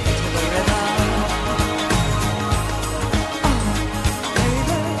slave to the river.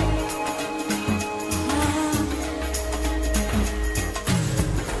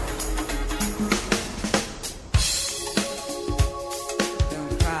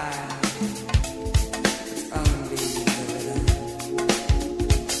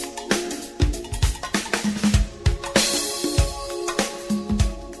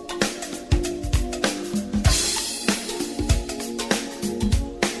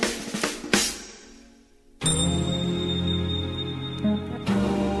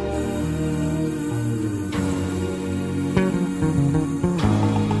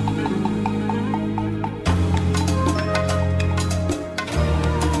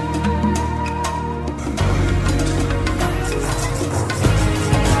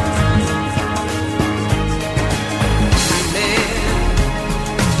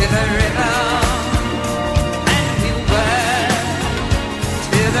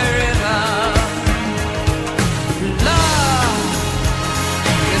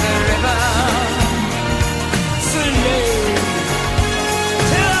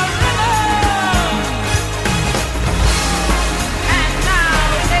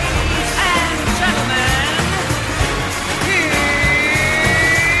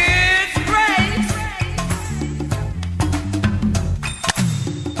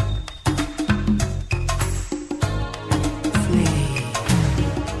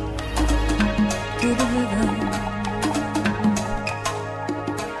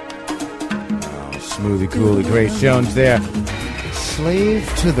 Smoothie Cooley, Grace Jones there. Slave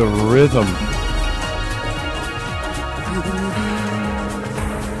to the rhythm.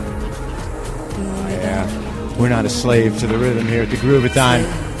 Yeah, we're not a slave to the rhythm here at the Groovathon.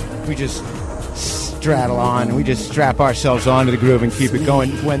 We just straddle on. We just strap ourselves onto the groove and keep it going.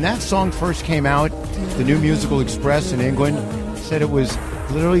 When that song first came out, the New Musical Express in England said it was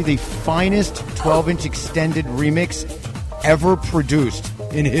literally the finest 12-inch extended remix ever produced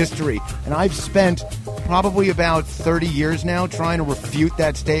in history. And I've spent probably about 30 years now trying to refute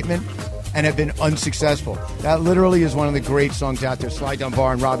that statement and have been unsuccessful. That literally is one of the great songs out there. Sly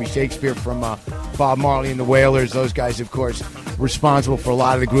Dunbar and Robbie Shakespeare from Bob Marley and the Wailers. Those guys, of course, responsible for a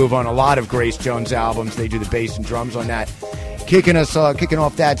lot of the groove on a lot of Grace Jones albums. They do the bass and drums on that. Kicking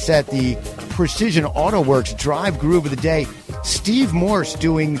off that set, the Precision Auto Works Drive Groove of the Day. Steve Morse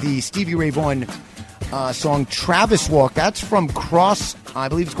doing the Stevie Ray Vaughan song Travis Walk. That's from I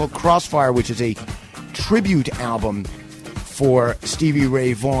believe it's called Crossfire, which is a tribute album for Stevie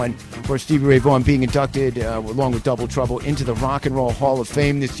Ray Vaughan. For Stevie Ray Vaughan being inducted, along with Double Trouble, into the Rock and Roll Hall of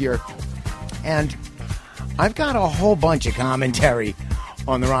Fame this year. And I've got a whole bunch of commentary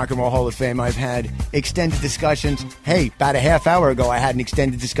on the Rock and Roll Hall of Fame. I've had extended discussions. Hey, about a half hour ago, I had an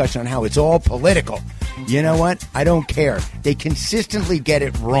extended discussion on how it's all political. You know what? I don't care. They consistently get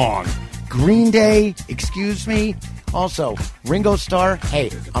it wrong. Green Day, excuse me. Also, Ringo Starr, hey,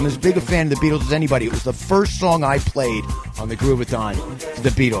 I'm as big a fan of the Beatles as anybody. It was the first song I played on the Groovathon, the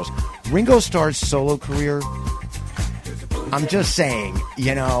Beatles. Ringo Starr's solo career, I'm just saying,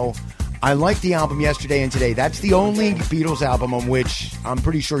 I like the album Yesterday and Today. That's the only Beatles album on which I'm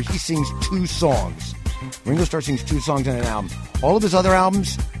pretty sure he sings 2 songs. Ringo Starr sings 2 songs on an album. All of his other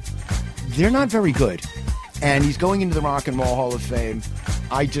albums, they're not very good. And he's going into the Rock and Roll Hall of Fame.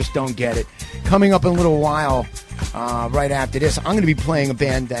 I just don't get it. Coming up in a little while, right after this, I'm going to be playing a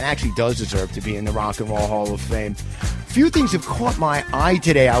band that actually does deserve to be in the Rock and Roll Hall of Fame. Few things have caught my eye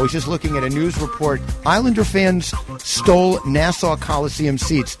today. I was just looking at a news report. Islander fans stole Nassau Coliseum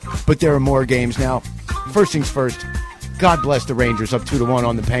seats, but there are more games now. First things first, God bless the Rangers, up 2-1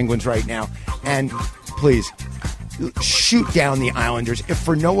 on the Penguins right now. And please, shoot down the Islanders, if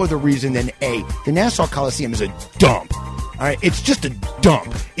for no other reason than A, the Nassau Coliseum is a dump. All right, it's just a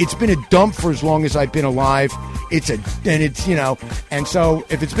dump. It's been a dump for as long as I've been alive. And so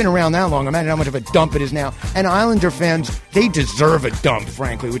if it's been around that long, imagine how much of a dump it is now. And Islander fans, they deserve a dump,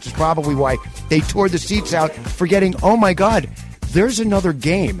 frankly, which is probably why they tore the seats out, forgetting, oh my God, there's another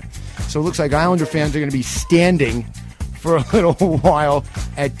game. So it looks like Islander fans are going to be standing for a little while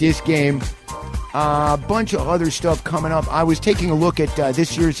at this game. A bunch of other stuff coming up. I was taking a look at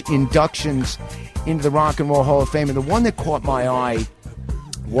this year's inductions into the Rock and Roll Hall of Fame, and the one that caught my eye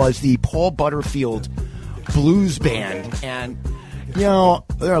was the Paul Butterfield Blues Band. And, You know,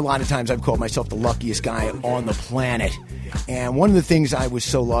 there are a lot of times I've called myself the luckiest guy on the planet. And one of the things I was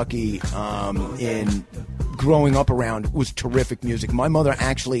so lucky in growing up around was terrific music. My mother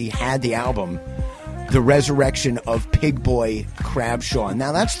actually had the album, The Resurrection of Pig Boy Crabshaw.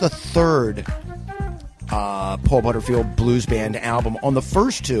 Now, that's the third Paul Butterfield Blues Band album. On the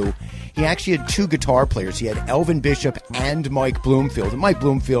first two, he actually had two guitar players. He had Elvin Bishop and Mike Bloomfield. And Mike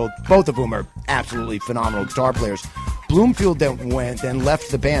Bloomfield, both of whom are absolutely phenomenal guitar players. Bloomfield then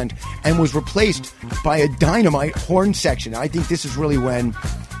left the band and was replaced by a dynamite horn section. I think this is really when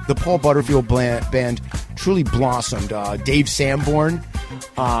the Paul Butterfield band truly blossomed. Dave Sanborn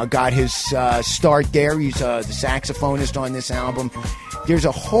got his start there. He's the saxophonist on this album. There's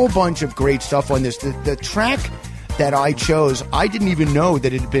a whole bunch of great stuff on this. The track that I chose, I didn't even know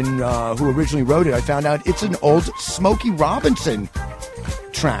that it had been who originally wrote it. I found out it's an old Smokey Robinson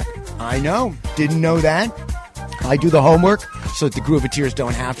track. I know. Didn't know that. I do the homework so that the grooveteers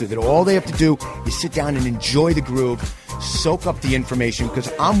don't have to. That all they have to do is sit down and enjoy the groove, soak up the information,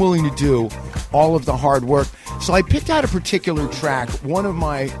 because I'm willing to do all of the hard work. So I picked out a particular track, one of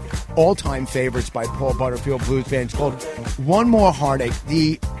my all-time favorites by Paul Butterfield Blues Band. It's called One More Heartache.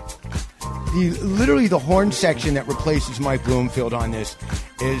 Literally the horn section that replaces Mike Bloomfield on this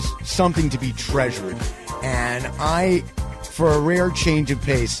is something to be treasured. And for a rare change of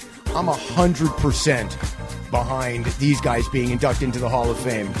pace, I'm 100% behind these guys being inducted into the Hall of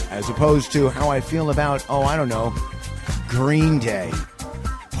Fame, as opposed to how I feel about, Green Day.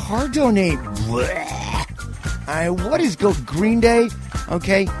 Pardonate. What is Green Day?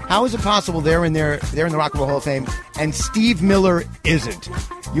 Okay, how is it possible they're in the Rock and Roll Hall of Fame and Steve Miller isn't?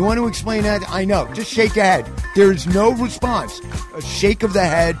 You want to explain that? I know. Just shake your head. There's no response. A shake of the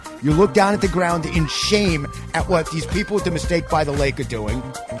head. You look down at the ground in shame at what these people with the Mistake by the Lake are doing.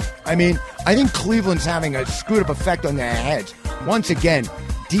 I mean, I think Cleveland's having a screwed up effect on their heads. Once again,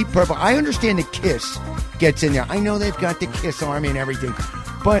 Deep Purple. I understand that Kiss gets in there. I know they've got the Kiss Army and everything.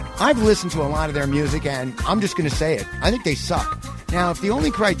 But I've listened to a lot of their music, and I'm just going to say it. I think they suck. Now, if the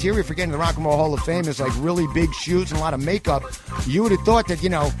only criteria for getting the Rock and Roll Hall of Fame is like really big shoes and a lot of makeup, you would have thought that,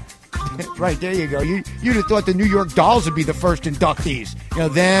 right, there you go. You'd have thought the New York Dolls would be the first inductees.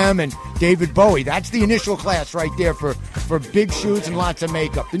 Them and David Bowie. That's the initial class right there for big shoes and lots of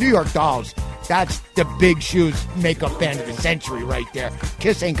makeup. The New York Dolls, that's the big shoes makeup band of the century right there.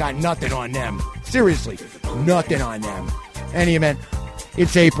 Kiss ain't got nothing on them. Seriously, nothing on them. Any event,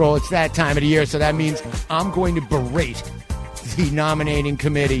 it's April. It's that time of the year, so that means I'm going to berate the nominating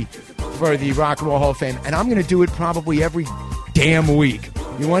committee for the Rock and Roll Hall of Fame, and I'm going to do it probably every damn week.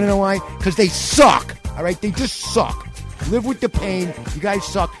 You want to know why? Because they suck. All right? They just suck. Live with the pain. You guys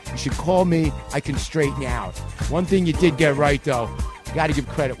suck. You should call me. I can straighten you out. One thing you did get right, though, you got to give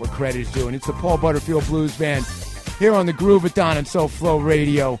credit where credit is due, and it's the Paul Butterfield Blues Band here on the Groovathon and Soul Flow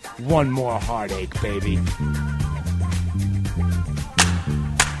Radio. One more heartache, baby.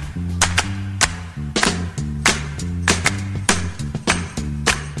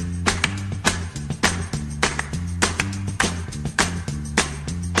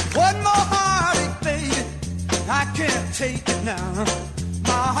 I can't take it now.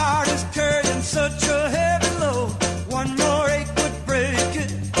 My heart is carrying such a heavy load. One more ache would break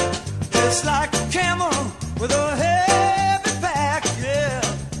it. Just like a camel with a heavy back, yeah.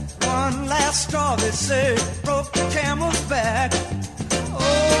 One last straw, they say, broke the camel's back.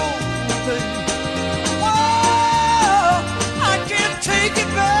 Oh, baby. Oh, I can't take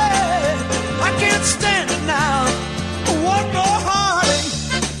it back. I can't stand it now. One more heartache.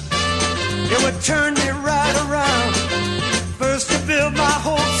 It would turn me right around. First you build my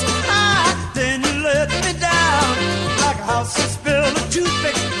hopes high, then you let me down. Like a house that's built of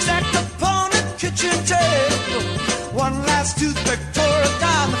toothpick stacked upon a kitchen table. One last toothpick tore it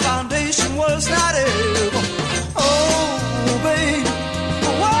down, the foundation was not able. Oh, baby.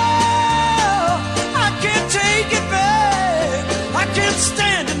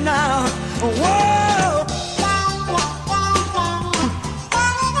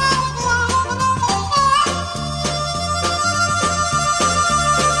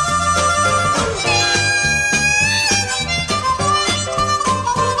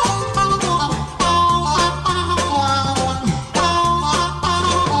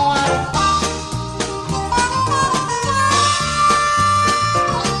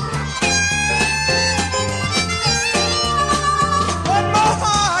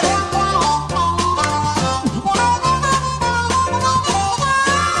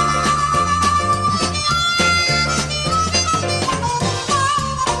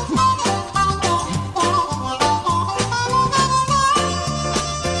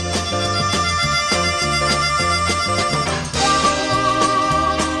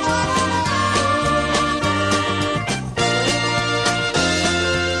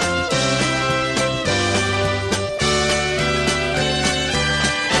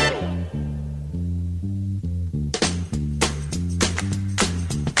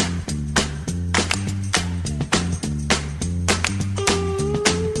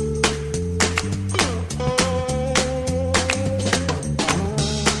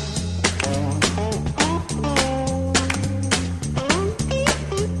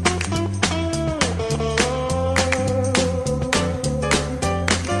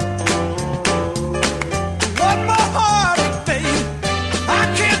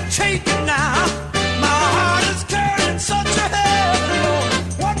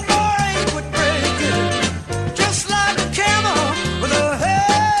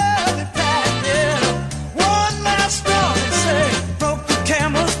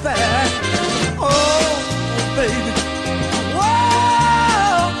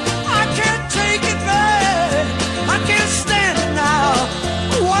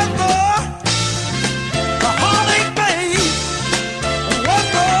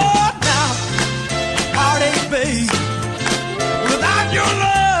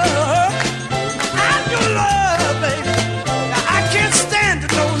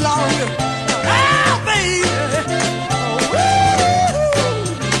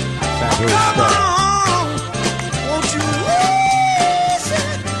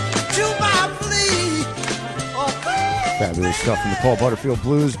 Fabulous stuff from the Paul Butterfield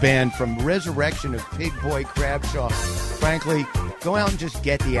Blues Band from Resurrection of Pig Boy Crabshaw. Frankly, go out and just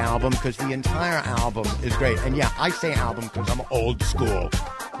get the album because the entire album is great. And yeah, I say album because I'm old school.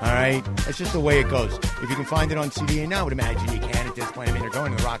 All right? That's just the way it goes. If you can find it on CD, and I would imagine you can at this point. I mean, they're going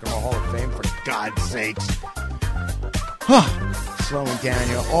to the Rock and Roll Hall of Fame, for God's sakes. Slowing down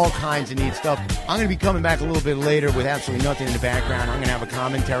here, all kinds of neat stuff. I'm going to be coming back a little bit later with absolutely nothing in the background. I'm going to have a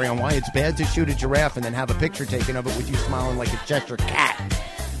commentary on why it's bad to shoot a giraffe and then have a picture taken of it with you smiling like a Cheshire cat.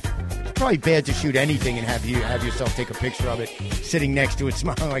 It's probably bad to shoot anything and have yourself take a picture of it sitting next to it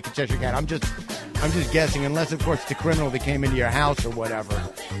smiling like a Cheshire cat. I'm just guessing, unless of course it's a criminal that came into your house or whatever.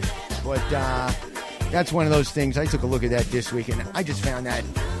 But that's one of those things. I took a look at that this week and I just found that,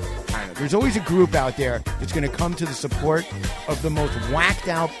 I don't know, there's always a group out there that's going to come to the support of the most whacked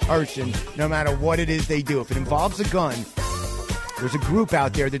out person no matter what it is they do. If it involves a gun, there's a group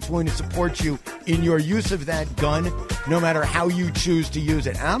out there that's willing to support you in your use of that gun no matter how you choose to use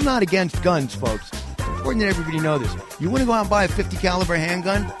it. And I'm not against guns, folks. It's important that everybody know this. You want to go out and buy a 50 caliber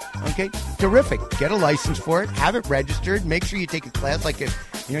handgun? Okay, terrific. Get a license for it. Have it registered. Make sure you take a class. Like if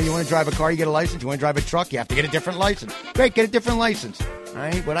you want to drive a car, you get a license. You want to drive a truck, you have to get a different license. Great, get a different license. All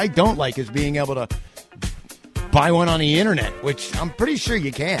right? What I don't like is being able to buy one on the internet, which I'm pretty sure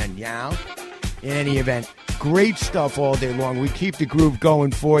you can, you know? In any event, great stuff all day long. We keep the groove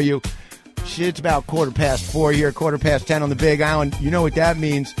going for you. It's about 4:15 here, 10:15 on the Big Island. You know what that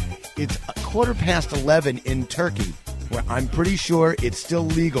means. It's 11:15 in Turkey, where I'm pretty sure it's still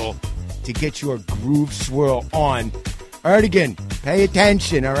legal to get your groove swirl on. All right, again, pay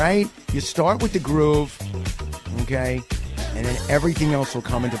attention, all right? You start with the groove, okay? And then everything else will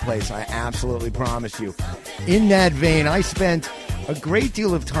come into place. I absolutely promise you. In that vein, I spent a great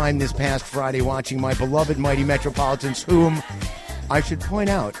deal of time this past Friday watching my beloved Mighty Metropolitans, whom, I should point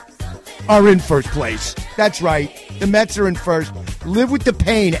out, are in first place. That's right. The Mets are in first. Live with the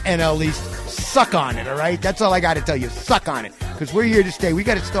pain, NL East. Suck on it, all right? That's all I got to tell you. Suck on it. Because we're here to stay. We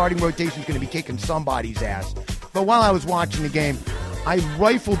got a starting rotation that's going to be kicking somebody's ass. But while I was watching the game, I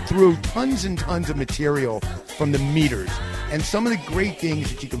rifled through tons and tons of material from the meters. And some of the great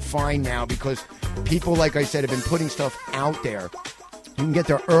things that you can find now, because people, like I said, have been putting stuff out there. You can get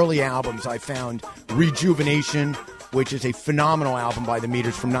their early albums. I found Rejuvenation, which is a phenomenal album by the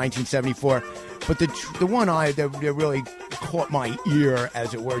Meters from 1974. But the one that really caught my ear,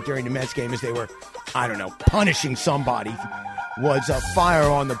 as it were, during the Mets game as they were, I don't know, punishing somebody, was Fire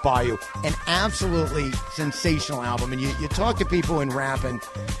on the Bayou. An absolutely sensational album. And you talk to people in rap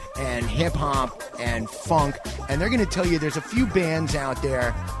and hip-hop and funk, and they're going to tell you there's a few bands out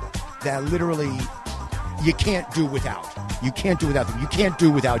there that literally you can't do without. You can't do without them. You can't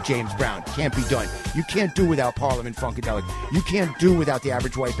do without James Brown. Can't be done. You can't do without Parliament Funkadelic. You can't do without the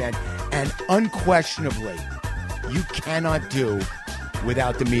Average White Band. And unquestionably, you cannot do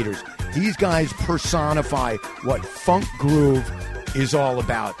without the Meters. These guys personify what funk groove is all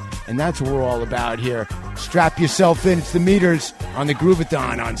about. And that's what we're all about here. Strap yourself in. It's the Meters on the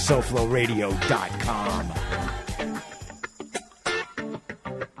Groovathon on SoFloRadio.com.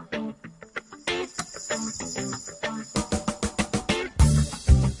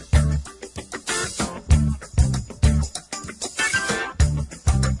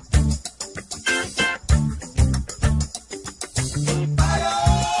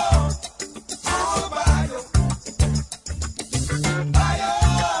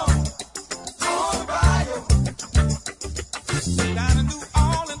 Down in New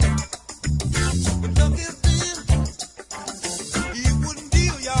Orleans, we took his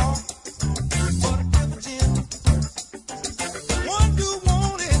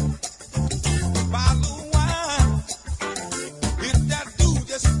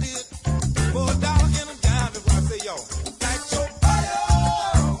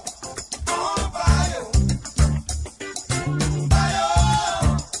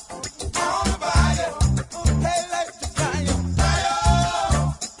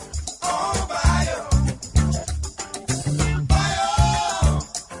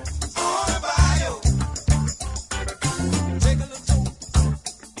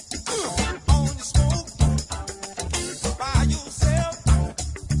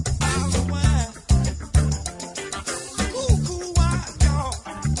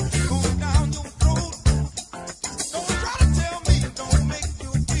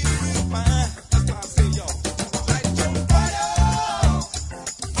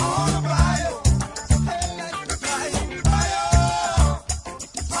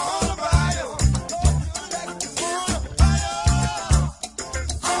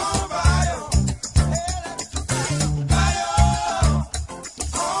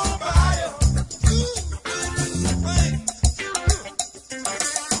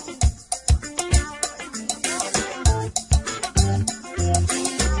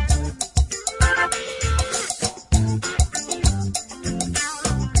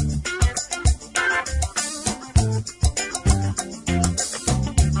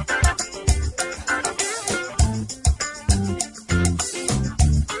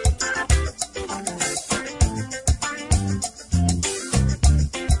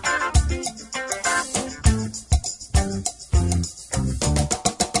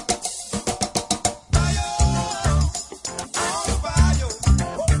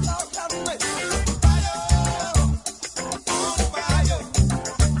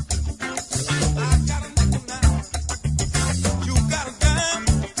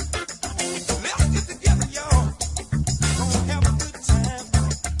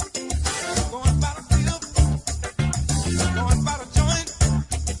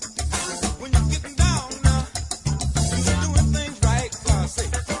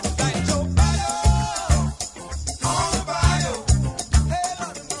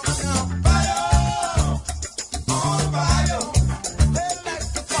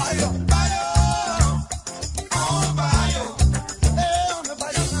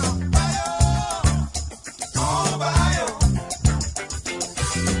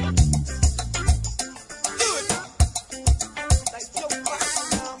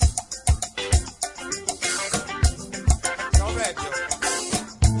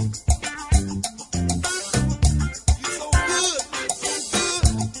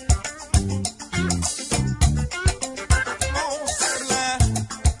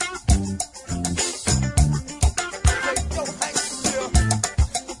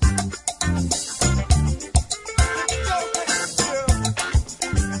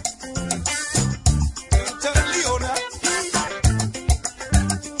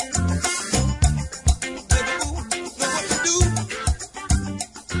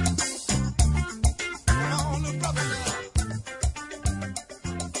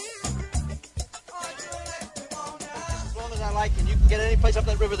any place up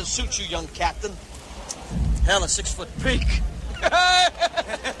that river that suits you, young captain. Hell, a 6-foot peak.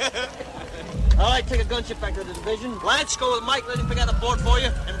 All right, take a gunship back to the division. Lance, go with Mike, let him pick out a board for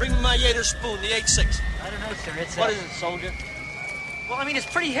you, and bring me my Yater spoon, the 8.6. I don't know, sir. It's What is it, soldier? Well, I mean, it's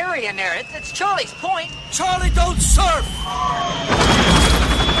pretty hairy in there. It's Charlie's point. Charlie, don't surf!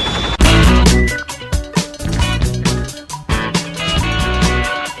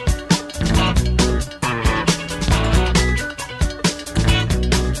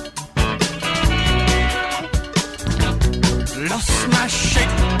 Lost my shape,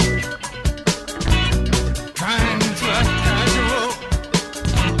 trying to act casual,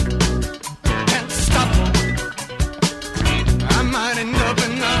 can't stop. I might end up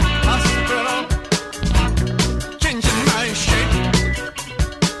in the hospital, changing my shape.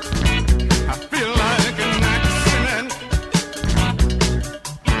 I feel like an accident.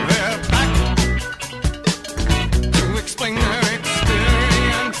 They're back to explain their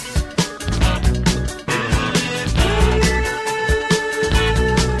experience.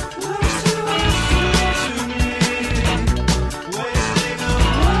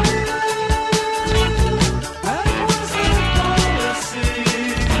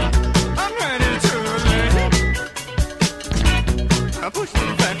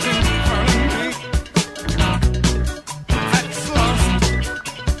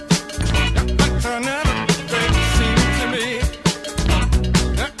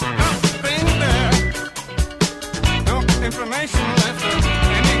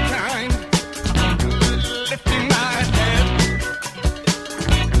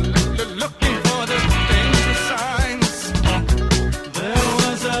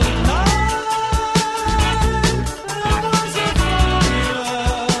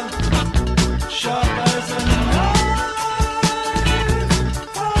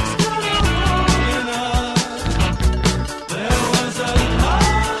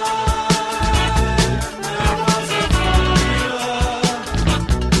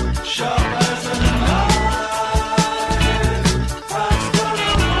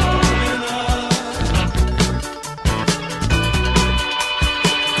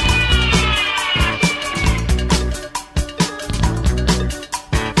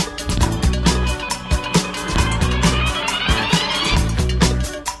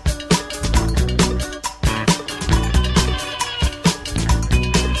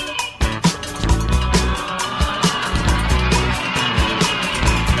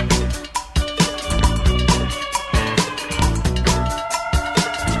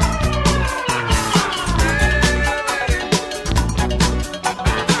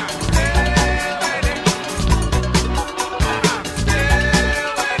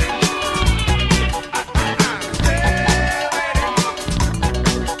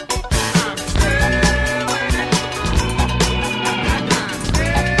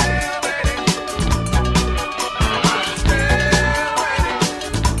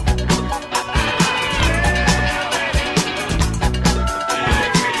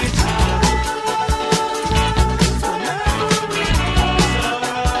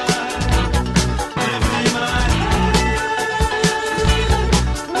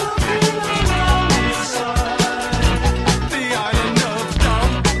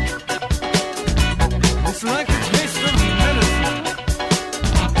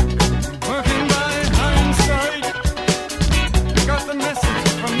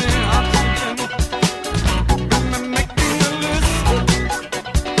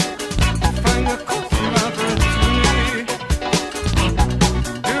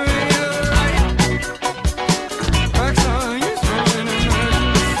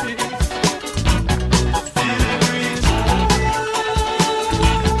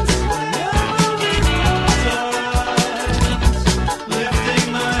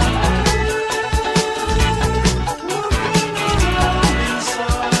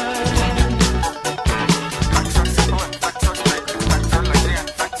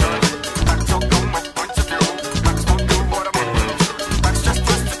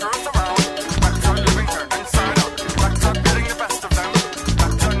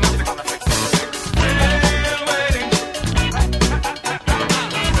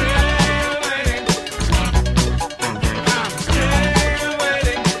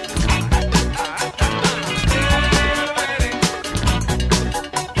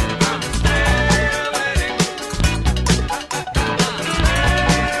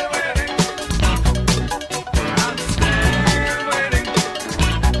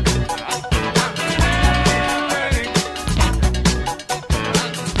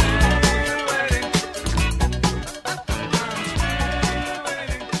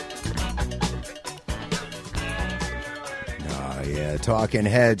 Talking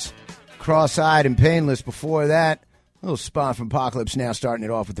Heads. Cross-eyed and painless before that. A little spot from Apocalypse Now, starting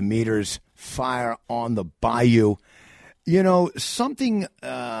it off with the Meters. Fire on the Bayou. You know, something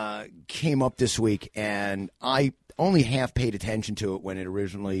came up this week, and I only half paid attention to it when it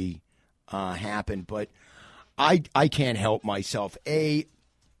originally happened, but I can't help myself. A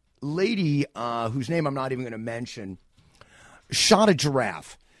lady whose name I'm not even going to mention shot a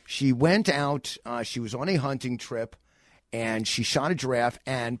giraffe. She went out, she was on a hunting trip, and she shot a giraffe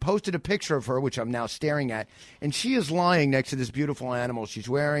and posted a picture of her, which I'm now staring at, and she is lying next to this beautiful animal. She's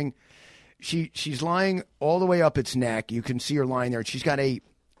wearing, she's lying all the way up its neck. You can see her lying there. She's got a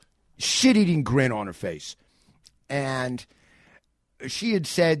shit-eating grin on her face. And she had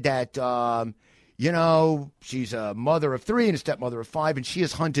said that, you know, she's a mother of 3 and a stepmother of 5, and she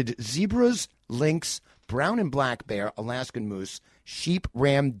has hunted zebras, lynx, brown and black bear, Alaskan moose, sheep,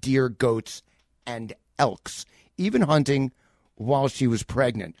 ram, deer, goats, and elks, even hunting while she was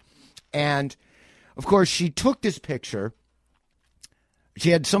pregnant. And, of course, she took this picture.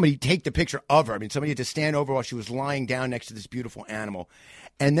 She had somebody take the picture of her. I mean, somebody had to stand over while she was lying down next to this beautiful animal.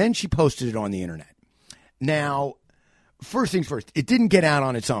 And then she posted it on the internet. Now, first things first, it didn't get out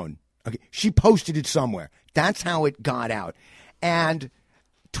on its own. Okay, she posted it somewhere. That's how it got out. And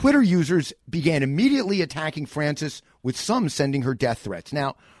Twitter users began immediately attacking Frances, with some sending her death threats.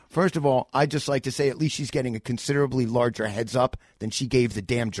 Now, first of all, I'd just like to say at least she's getting a considerably larger heads up than she gave the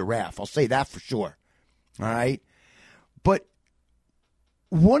damn giraffe. I'll say that for sure. All right? But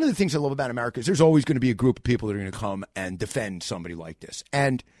one of the things I love about America is there's always going to be a group of people that are going to come and defend somebody like this.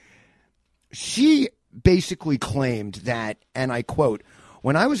 And she basically claimed that, and I quote,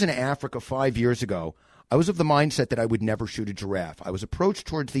 "When I was in Africa 5 years ago, I was of the mindset that I would never shoot a giraffe. I was approached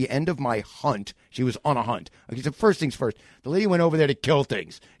towards the end of my hunt." She was on a hunt. Okay, so first things first. The lady went over there to kill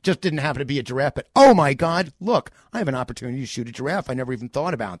things. Just didn't happen to be a giraffe, but oh my God, look, I have an opportunity to shoot a giraffe. I never even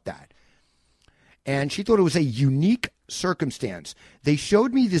thought about that. And she thought it was a unique circumstance. They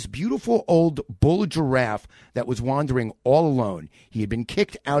showed me this beautiful old bull giraffe that was wandering all alone. He had been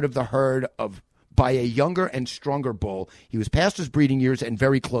kicked out of the herd by a younger and stronger bull. He was past his breeding years and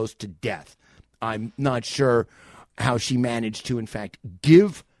very close to death. I'm not sure how she managed to, in fact,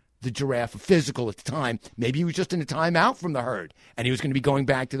 give the giraffe a physical at the time. Maybe he was just in a timeout from the herd, and he was going to be going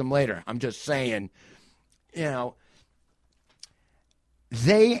back to them later. I'm just saying, you know,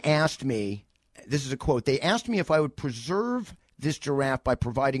 they asked me, this is a quote, they asked me if I would preserve this giraffe by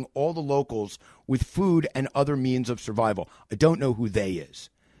providing all the locals with food and other means of survival. I don't know who they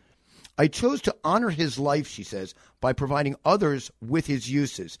is. I chose to honor his life, she says, by providing others with his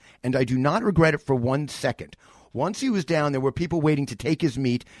uses, and I do not regret it for 1 second. Once he was down, there were people waiting to take his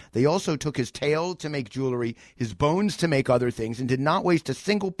meat. They also took his tail to make jewelry, his bones to make other things, and did not waste a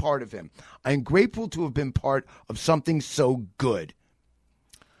single part of him. I am grateful to have been part of something so good.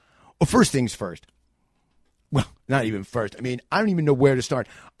 Well, first things first. Well, not even first. I mean, I don't even know where to start.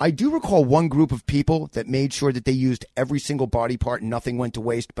 I do recall one group of people that made sure that they used every single body part and nothing went to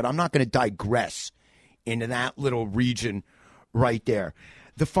waste, but I'm not going to digress into that little region right there.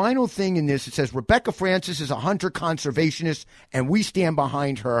 The final thing in this, it says, Rebecca Francis is a hunter conservationist, and we stand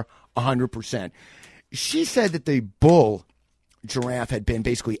behind her 100%. She said that the bull giraffe had been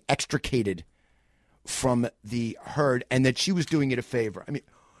basically extricated from the herd and that she was doing it a favor. I mean,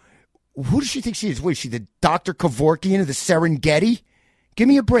 who does she think she is? What is she, the Dr. Kevorkian of the Serengeti? Give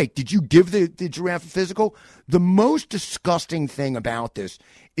me a break. Did you give the giraffe a physical? The most disgusting thing about this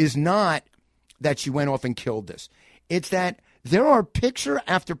is not that she went off and killed this. It's that there are picture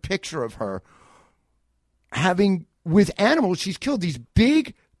after picture of her having, with animals, she's killed these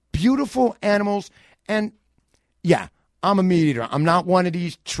big, beautiful animals. And, yeah, I'm a meat eater. I'm not one of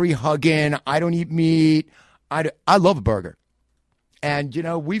these tree hugging. I don't eat meat. I love a burger. And, you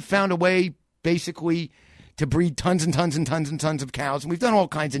know, we've found a way, basically, to breed tons and tons and tons and tons of cows. And we've done all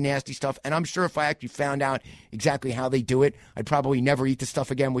kinds of nasty stuff. And I'm sure if I actually found out exactly how they do it, I'd probably never eat the stuff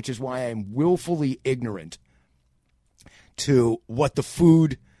again, which is why I'm willfully ignorant to what the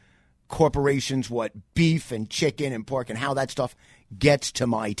food corporations, what beef and chicken and pork and how that stuff gets to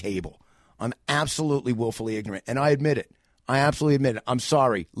my table. I'm absolutely willfully ignorant. And I admit it. I absolutely admit it. I'm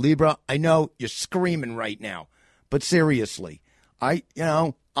sorry. Libra, I know you're screaming right now. But seriously. I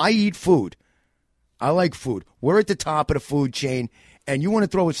eat food. I like food. We're at the top of the food chain, and you want to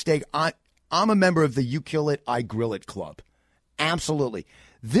throw a steak. I'm a member of the You Kill It, I Grill It club. Absolutely.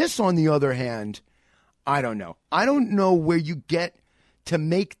 This, on the other hand, I don't know. I don't know where you get to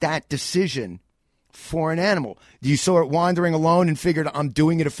make that decision for an animal. You saw it wandering alone and figured, I'm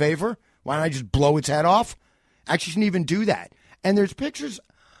doing it a favor? Why don't I just blow its head off? Actually, shouldn't even do that. And there's pictures.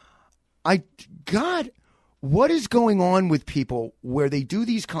 God, What is going on with people where they do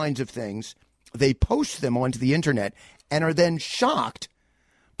these kinds of things, they post them onto the internet, and are then shocked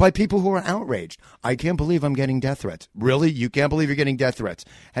by people who are outraged? I can't believe I'm getting death threats. Really? You can't believe you're getting death threats?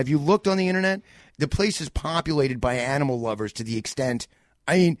 Have you looked on the internet? The place is populated by animal lovers to the extent,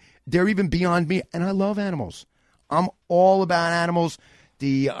 I mean, they're even beyond me, and I love animals. I'm all about animals.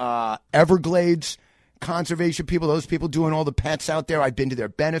 The Everglades conservation people, those people doing all the pets out there, I've been to their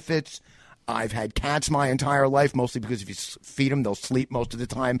benefits. I've had cats my entire life, mostly because if you feed them, they'll sleep most of the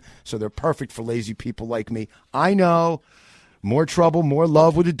time. So they're perfect for lazy people like me. I know. More trouble, more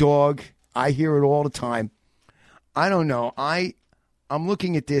love with a dog. I hear it all the time. I don't know. I'm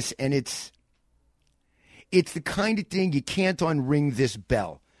looking at this, and it's the kind of thing you can't unring this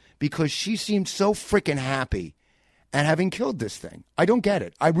bell, because she seemed so freaking happy at having killed this thing. I don't get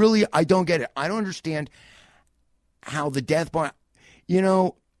it. I don't get it. I don't understand how the death by,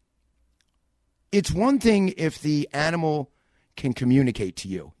 it's one thing if the animal can communicate to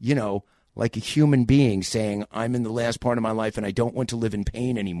you, like a human being saying, I'm in the last part of my life and I don't want to live in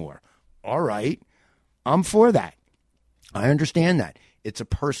pain anymore. All right. I'm for that. I understand that. It's a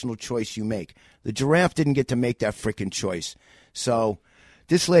personal choice you make. The giraffe didn't get to make that freaking choice. So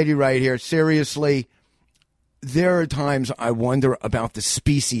this lady right here, seriously, there are times I wonder about the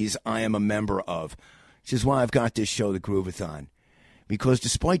species I am a member of, which is why I've got this show, The Groovathon. Because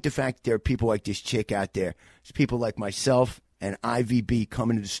despite the fact there are people like this chick out there, there's people like myself and IVB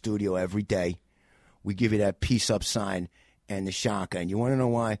coming to the studio every day. We give you that peace up sign and the shotgun. You want to know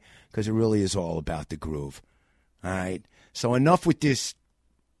why? Because it really is all about the groove. All right? So enough with this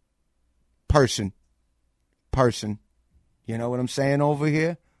person. You know what I'm saying over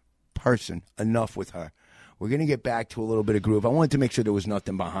here? Person. Enough with her. We're going to get back to a little bit of groove. I wanted to make sure there was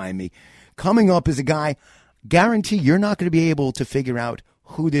nothing behind me. Coming up is a guy, guarantee you're not going to be able to figure out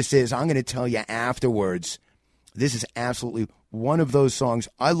who this is. I'm going to tell you afterwards. This is absolutely one of those songs.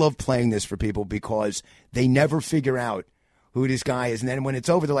 I love playing this for people because they never figure out who this guy is. And then when it's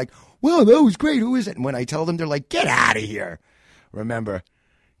over, they're like, well, that was great. Who is it? And when I tell them, they're like, get out of here. Remember,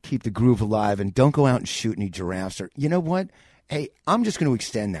 keep the groove alive and don't go out and shoot any giraffes. Or, you know what? Hey, I'm just going to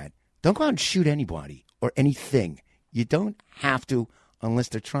extend that. Don't go out and shoot anybody or anything. You don't have to unless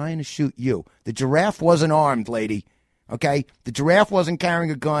they're trying to shoot you. The giraffe wasn't armed, lady. Okay? The giraffe wasn't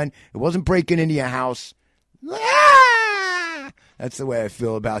carrying a gun. It wasn't breaking into your house. Ah! That's the way I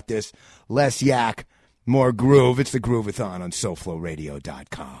feel about this. Less yak, more groove. It's the Groovathon on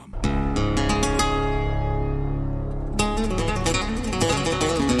SoFloRadio.com.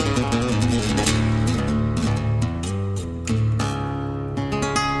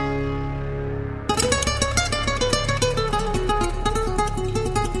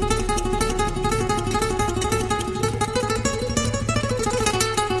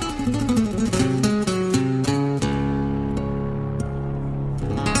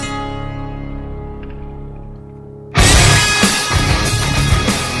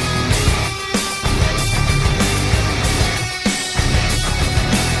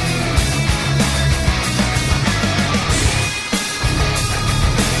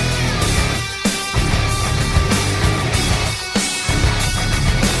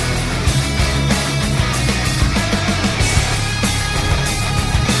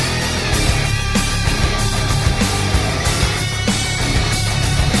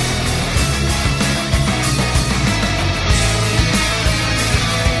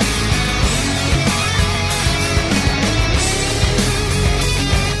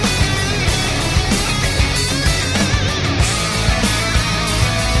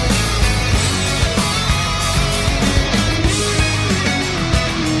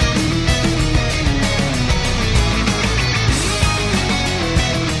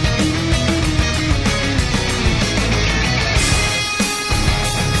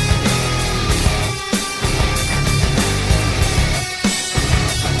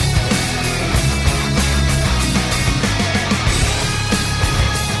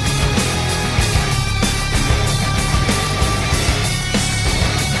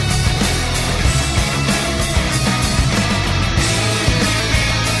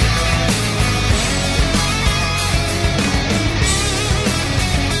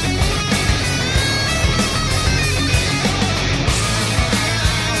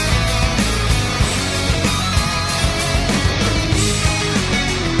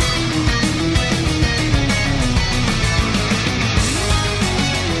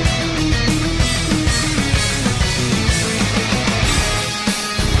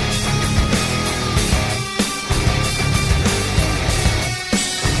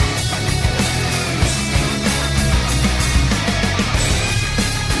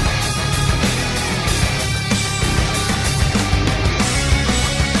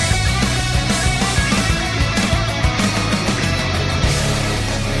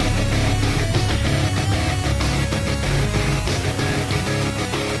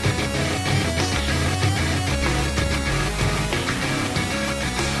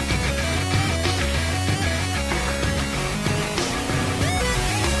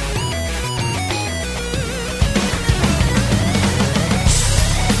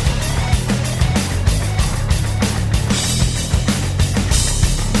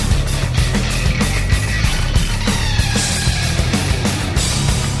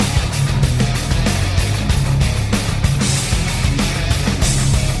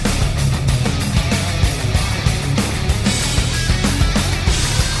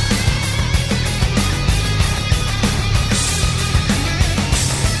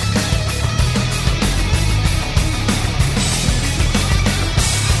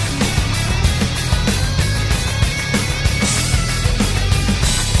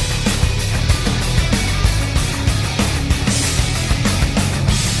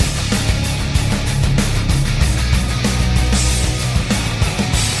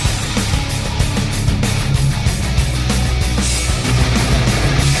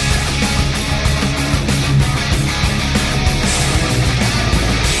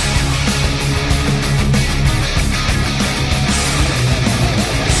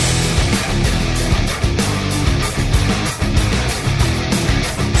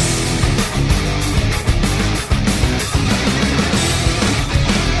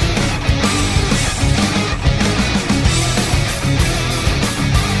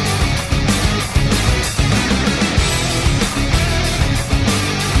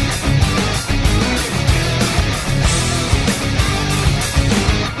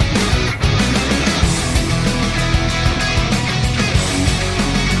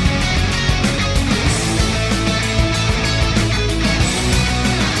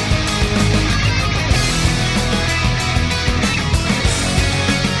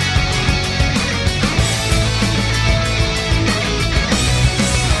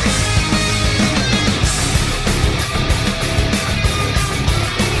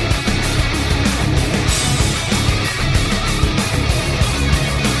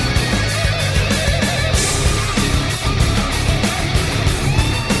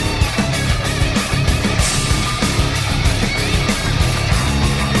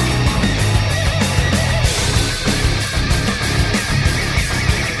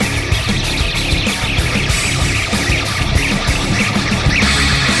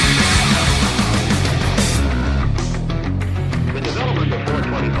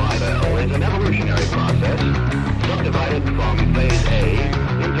 is an evolutionary process subdivided from Phase A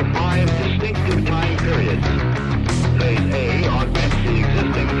into 5 distinctive time periods. Phase A augments the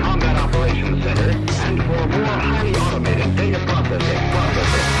existing Combat Operations Center and for more highly automated data processing.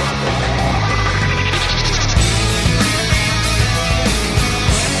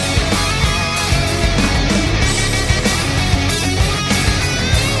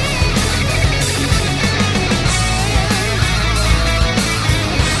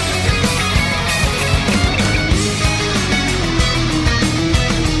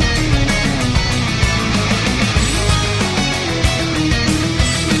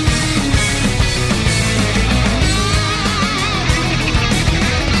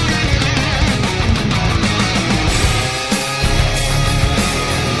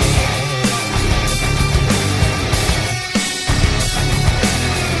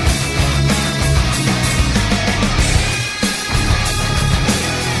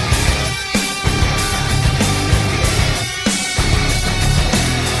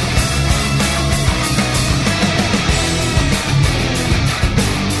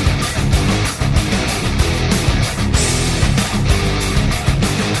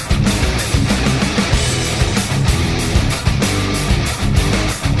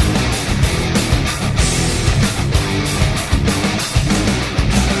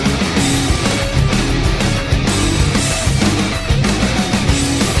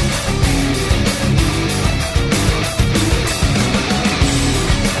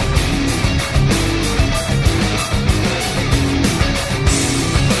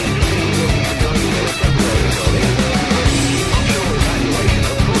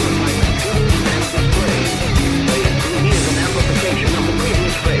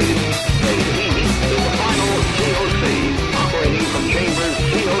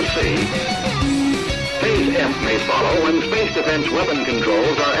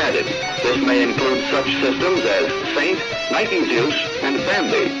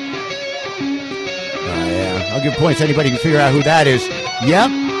 Points. Anybody can figure out who that is. Yep,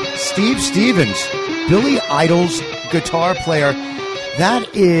 Steve Stevens, Billy Idol's guitar player. That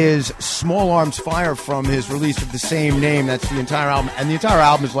is Small Arms Fire from his release of the same name. That's the entire album, and the entire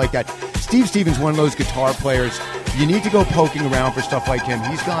album is like that. Steve Stevens, one of those guitar players. You need to go poking around for stuff like him.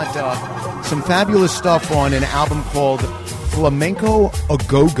 He's got some fabulous stuff on an album called Flamenco A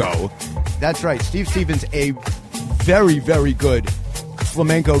Go-Go. That's right, Steve Stevens, a very, very good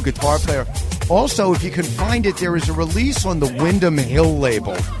flamenco guitar player. Also, if you can find it, there is a release on the Windham Hill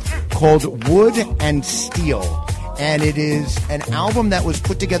label called Wood and Steel. And it is an album that was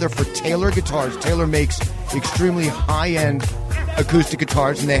put together for Taylor Guitars. Taylor makes extremely high-end acoustic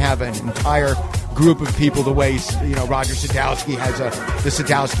guitars, and they have an entire group of people the way, Roger Sadowski has the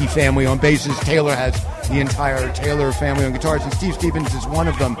Sadowski family on basses. Taylor has the entire Taylor family on guitars, and Steve Stevens is one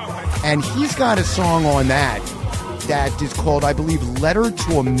of them. And he's got a song on that is called, I believe, Letter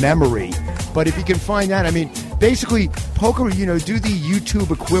to a Memory. But if you can find that, basically, poker, do the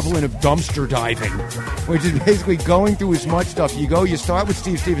YouTube equivalent of dumpster diving, which is basically going through as much stuff. You start with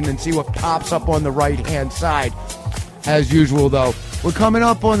Steve Stevens and see what pops up on the right-hand side. As usual, though, we're coming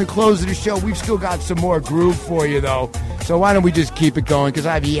up on the close of the show. We've still got some more groove for you, though. So why don't we just keep it going, because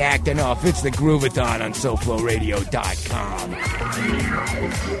I've yacked enough. It's the Groovathon on SoFloRadio.com.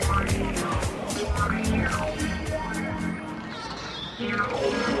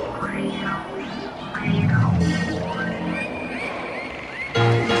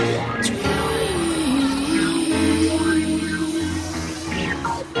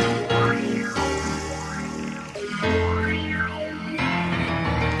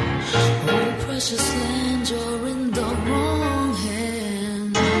 Precious land, you're in the wrong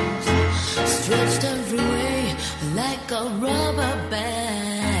hands. Stretched every way like a rubber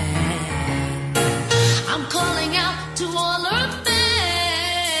band. I'm calling out to all her fans.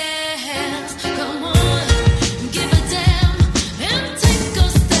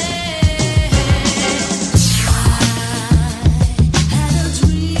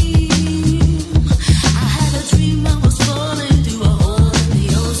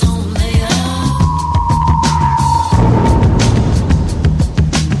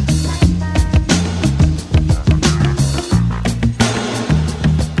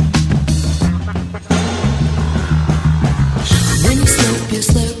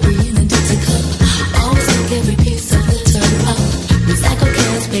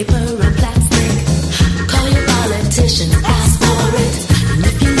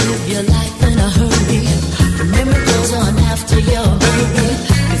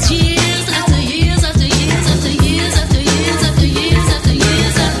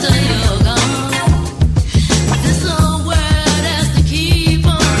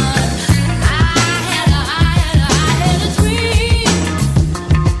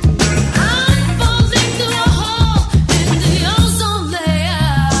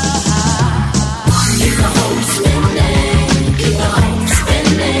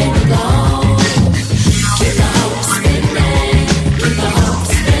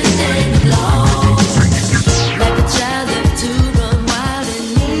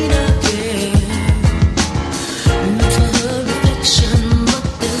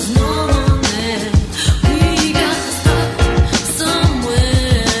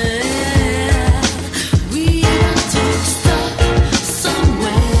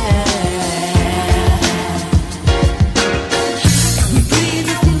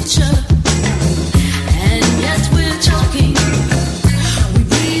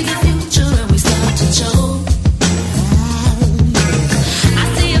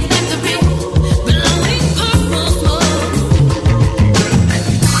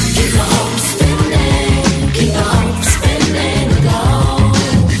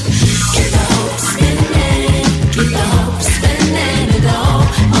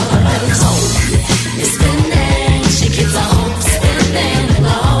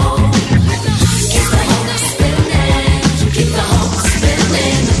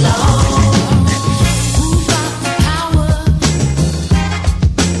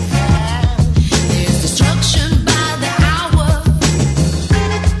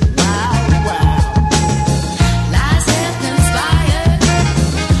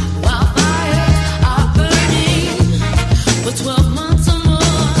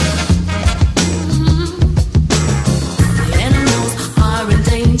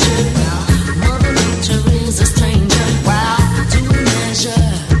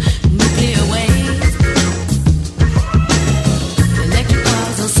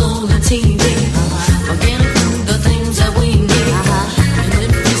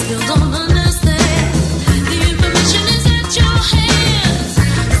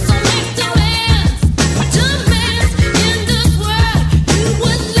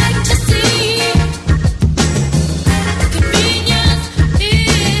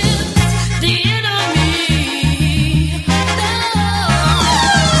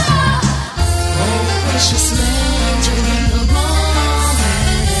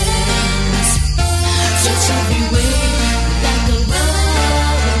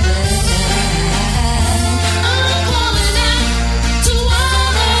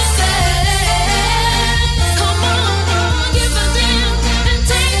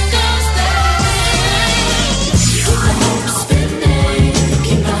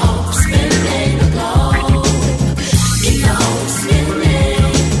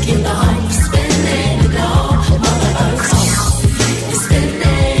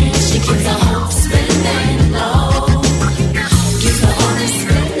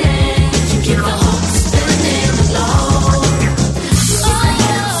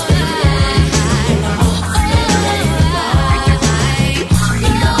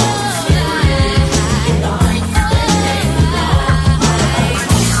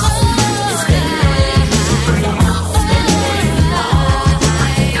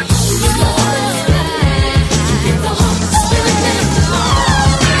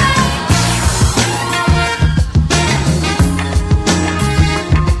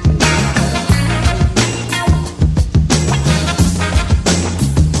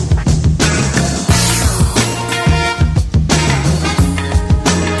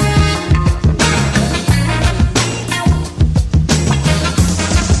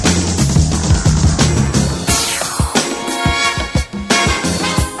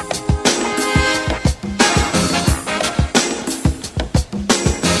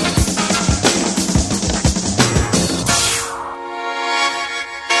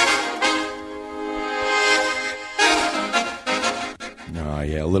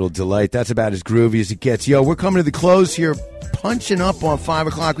 yeah, a little delight. That's about as groovy as it gets. Yo, we're coming to the close here, punching up on 5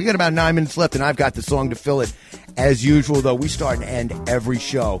 o'clock. We got about 9 minutes left, and I've got the song to fill it. As usual, though, we start and end every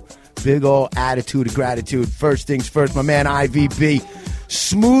show. Big ol' attitude of gratitude. First things first, my man IVB.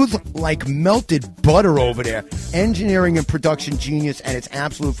 Smooth like melted butter over there. Engineering and production genius at its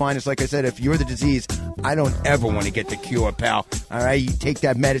absolute finest. Like I said, if you're the disease, I don't ever want to get the cure, pal. All right, you take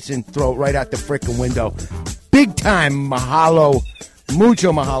that medicine, throw it right out the frickin' window. Big time mahalo.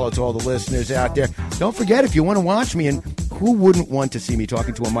 Mucho mahalo to all the listeners out there. Don't forget, if you want to watch me, and who wouldn't want to see me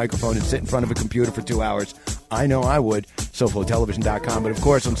talking to a microphone and sit in front of a computer for 2 hours? I know I would. SoFloTelevision.com. But, of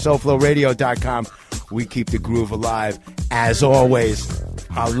course, on SoFloRadio.com, we keep the groove alive. As always,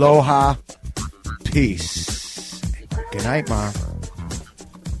 aloha, peace. Good night, Ma.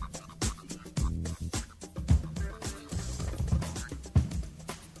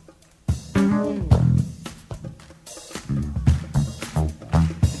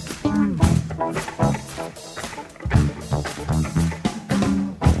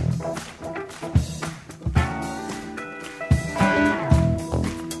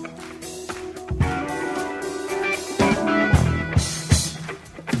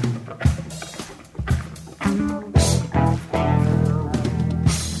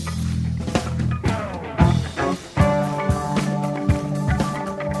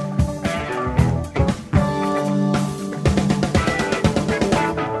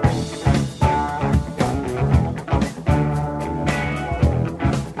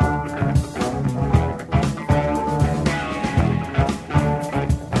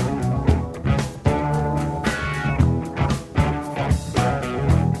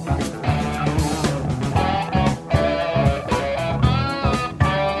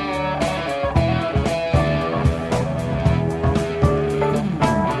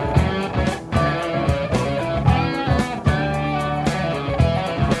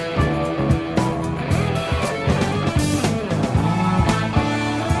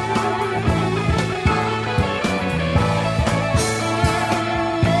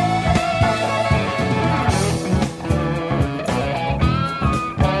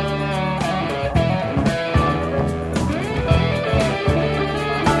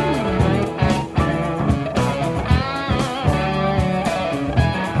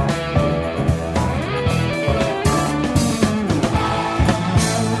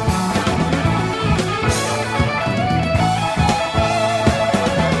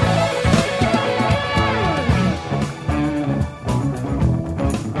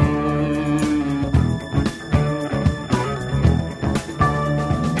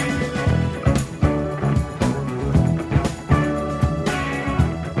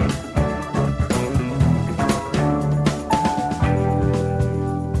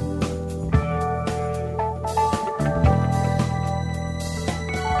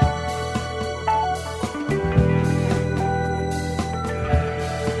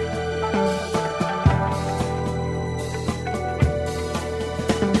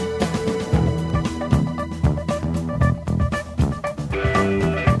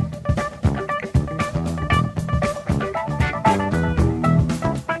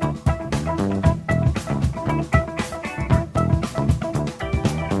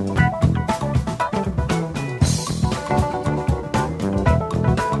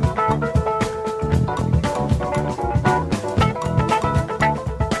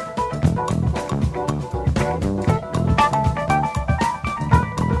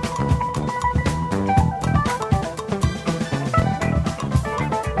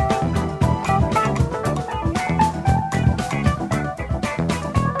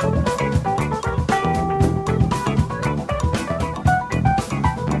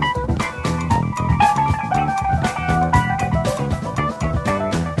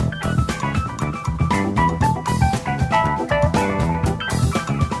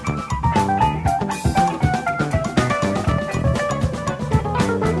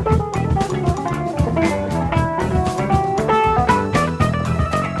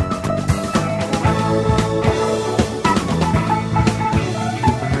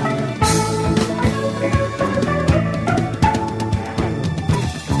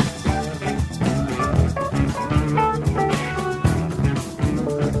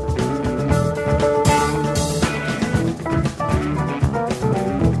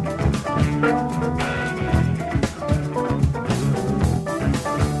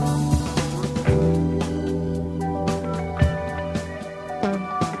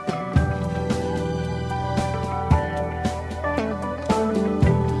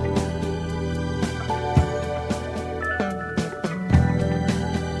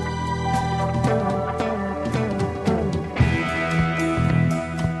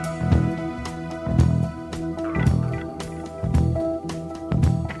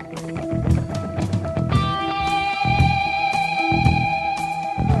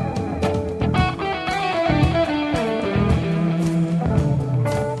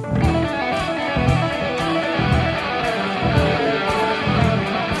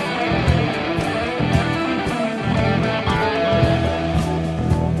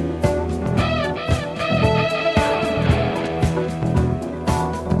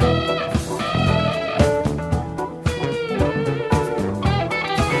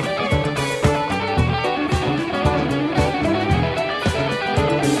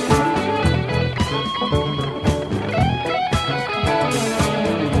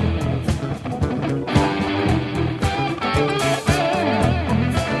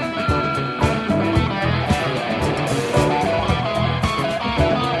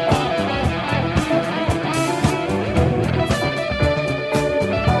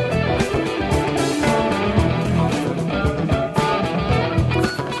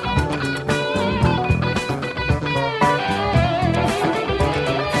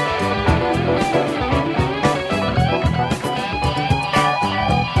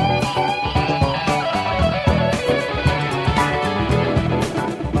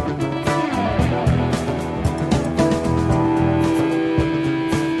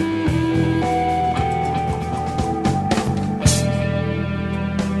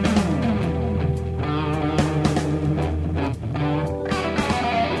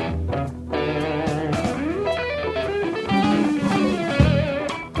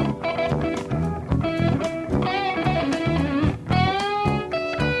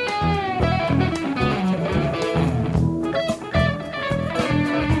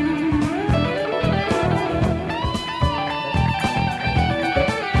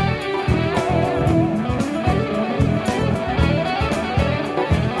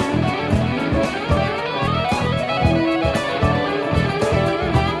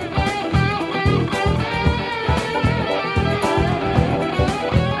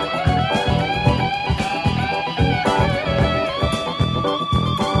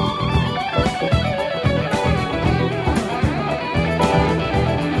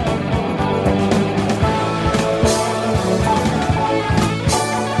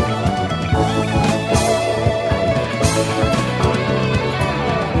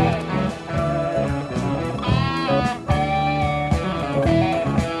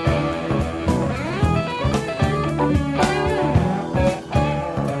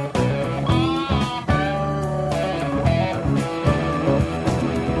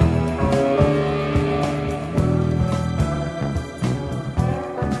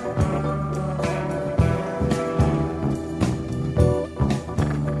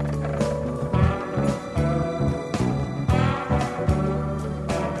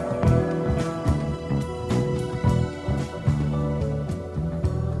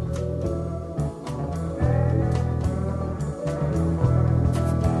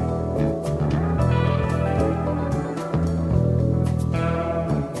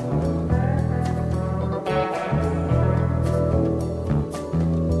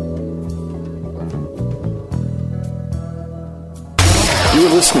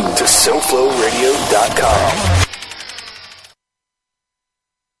 listening to SoFloRadio.com.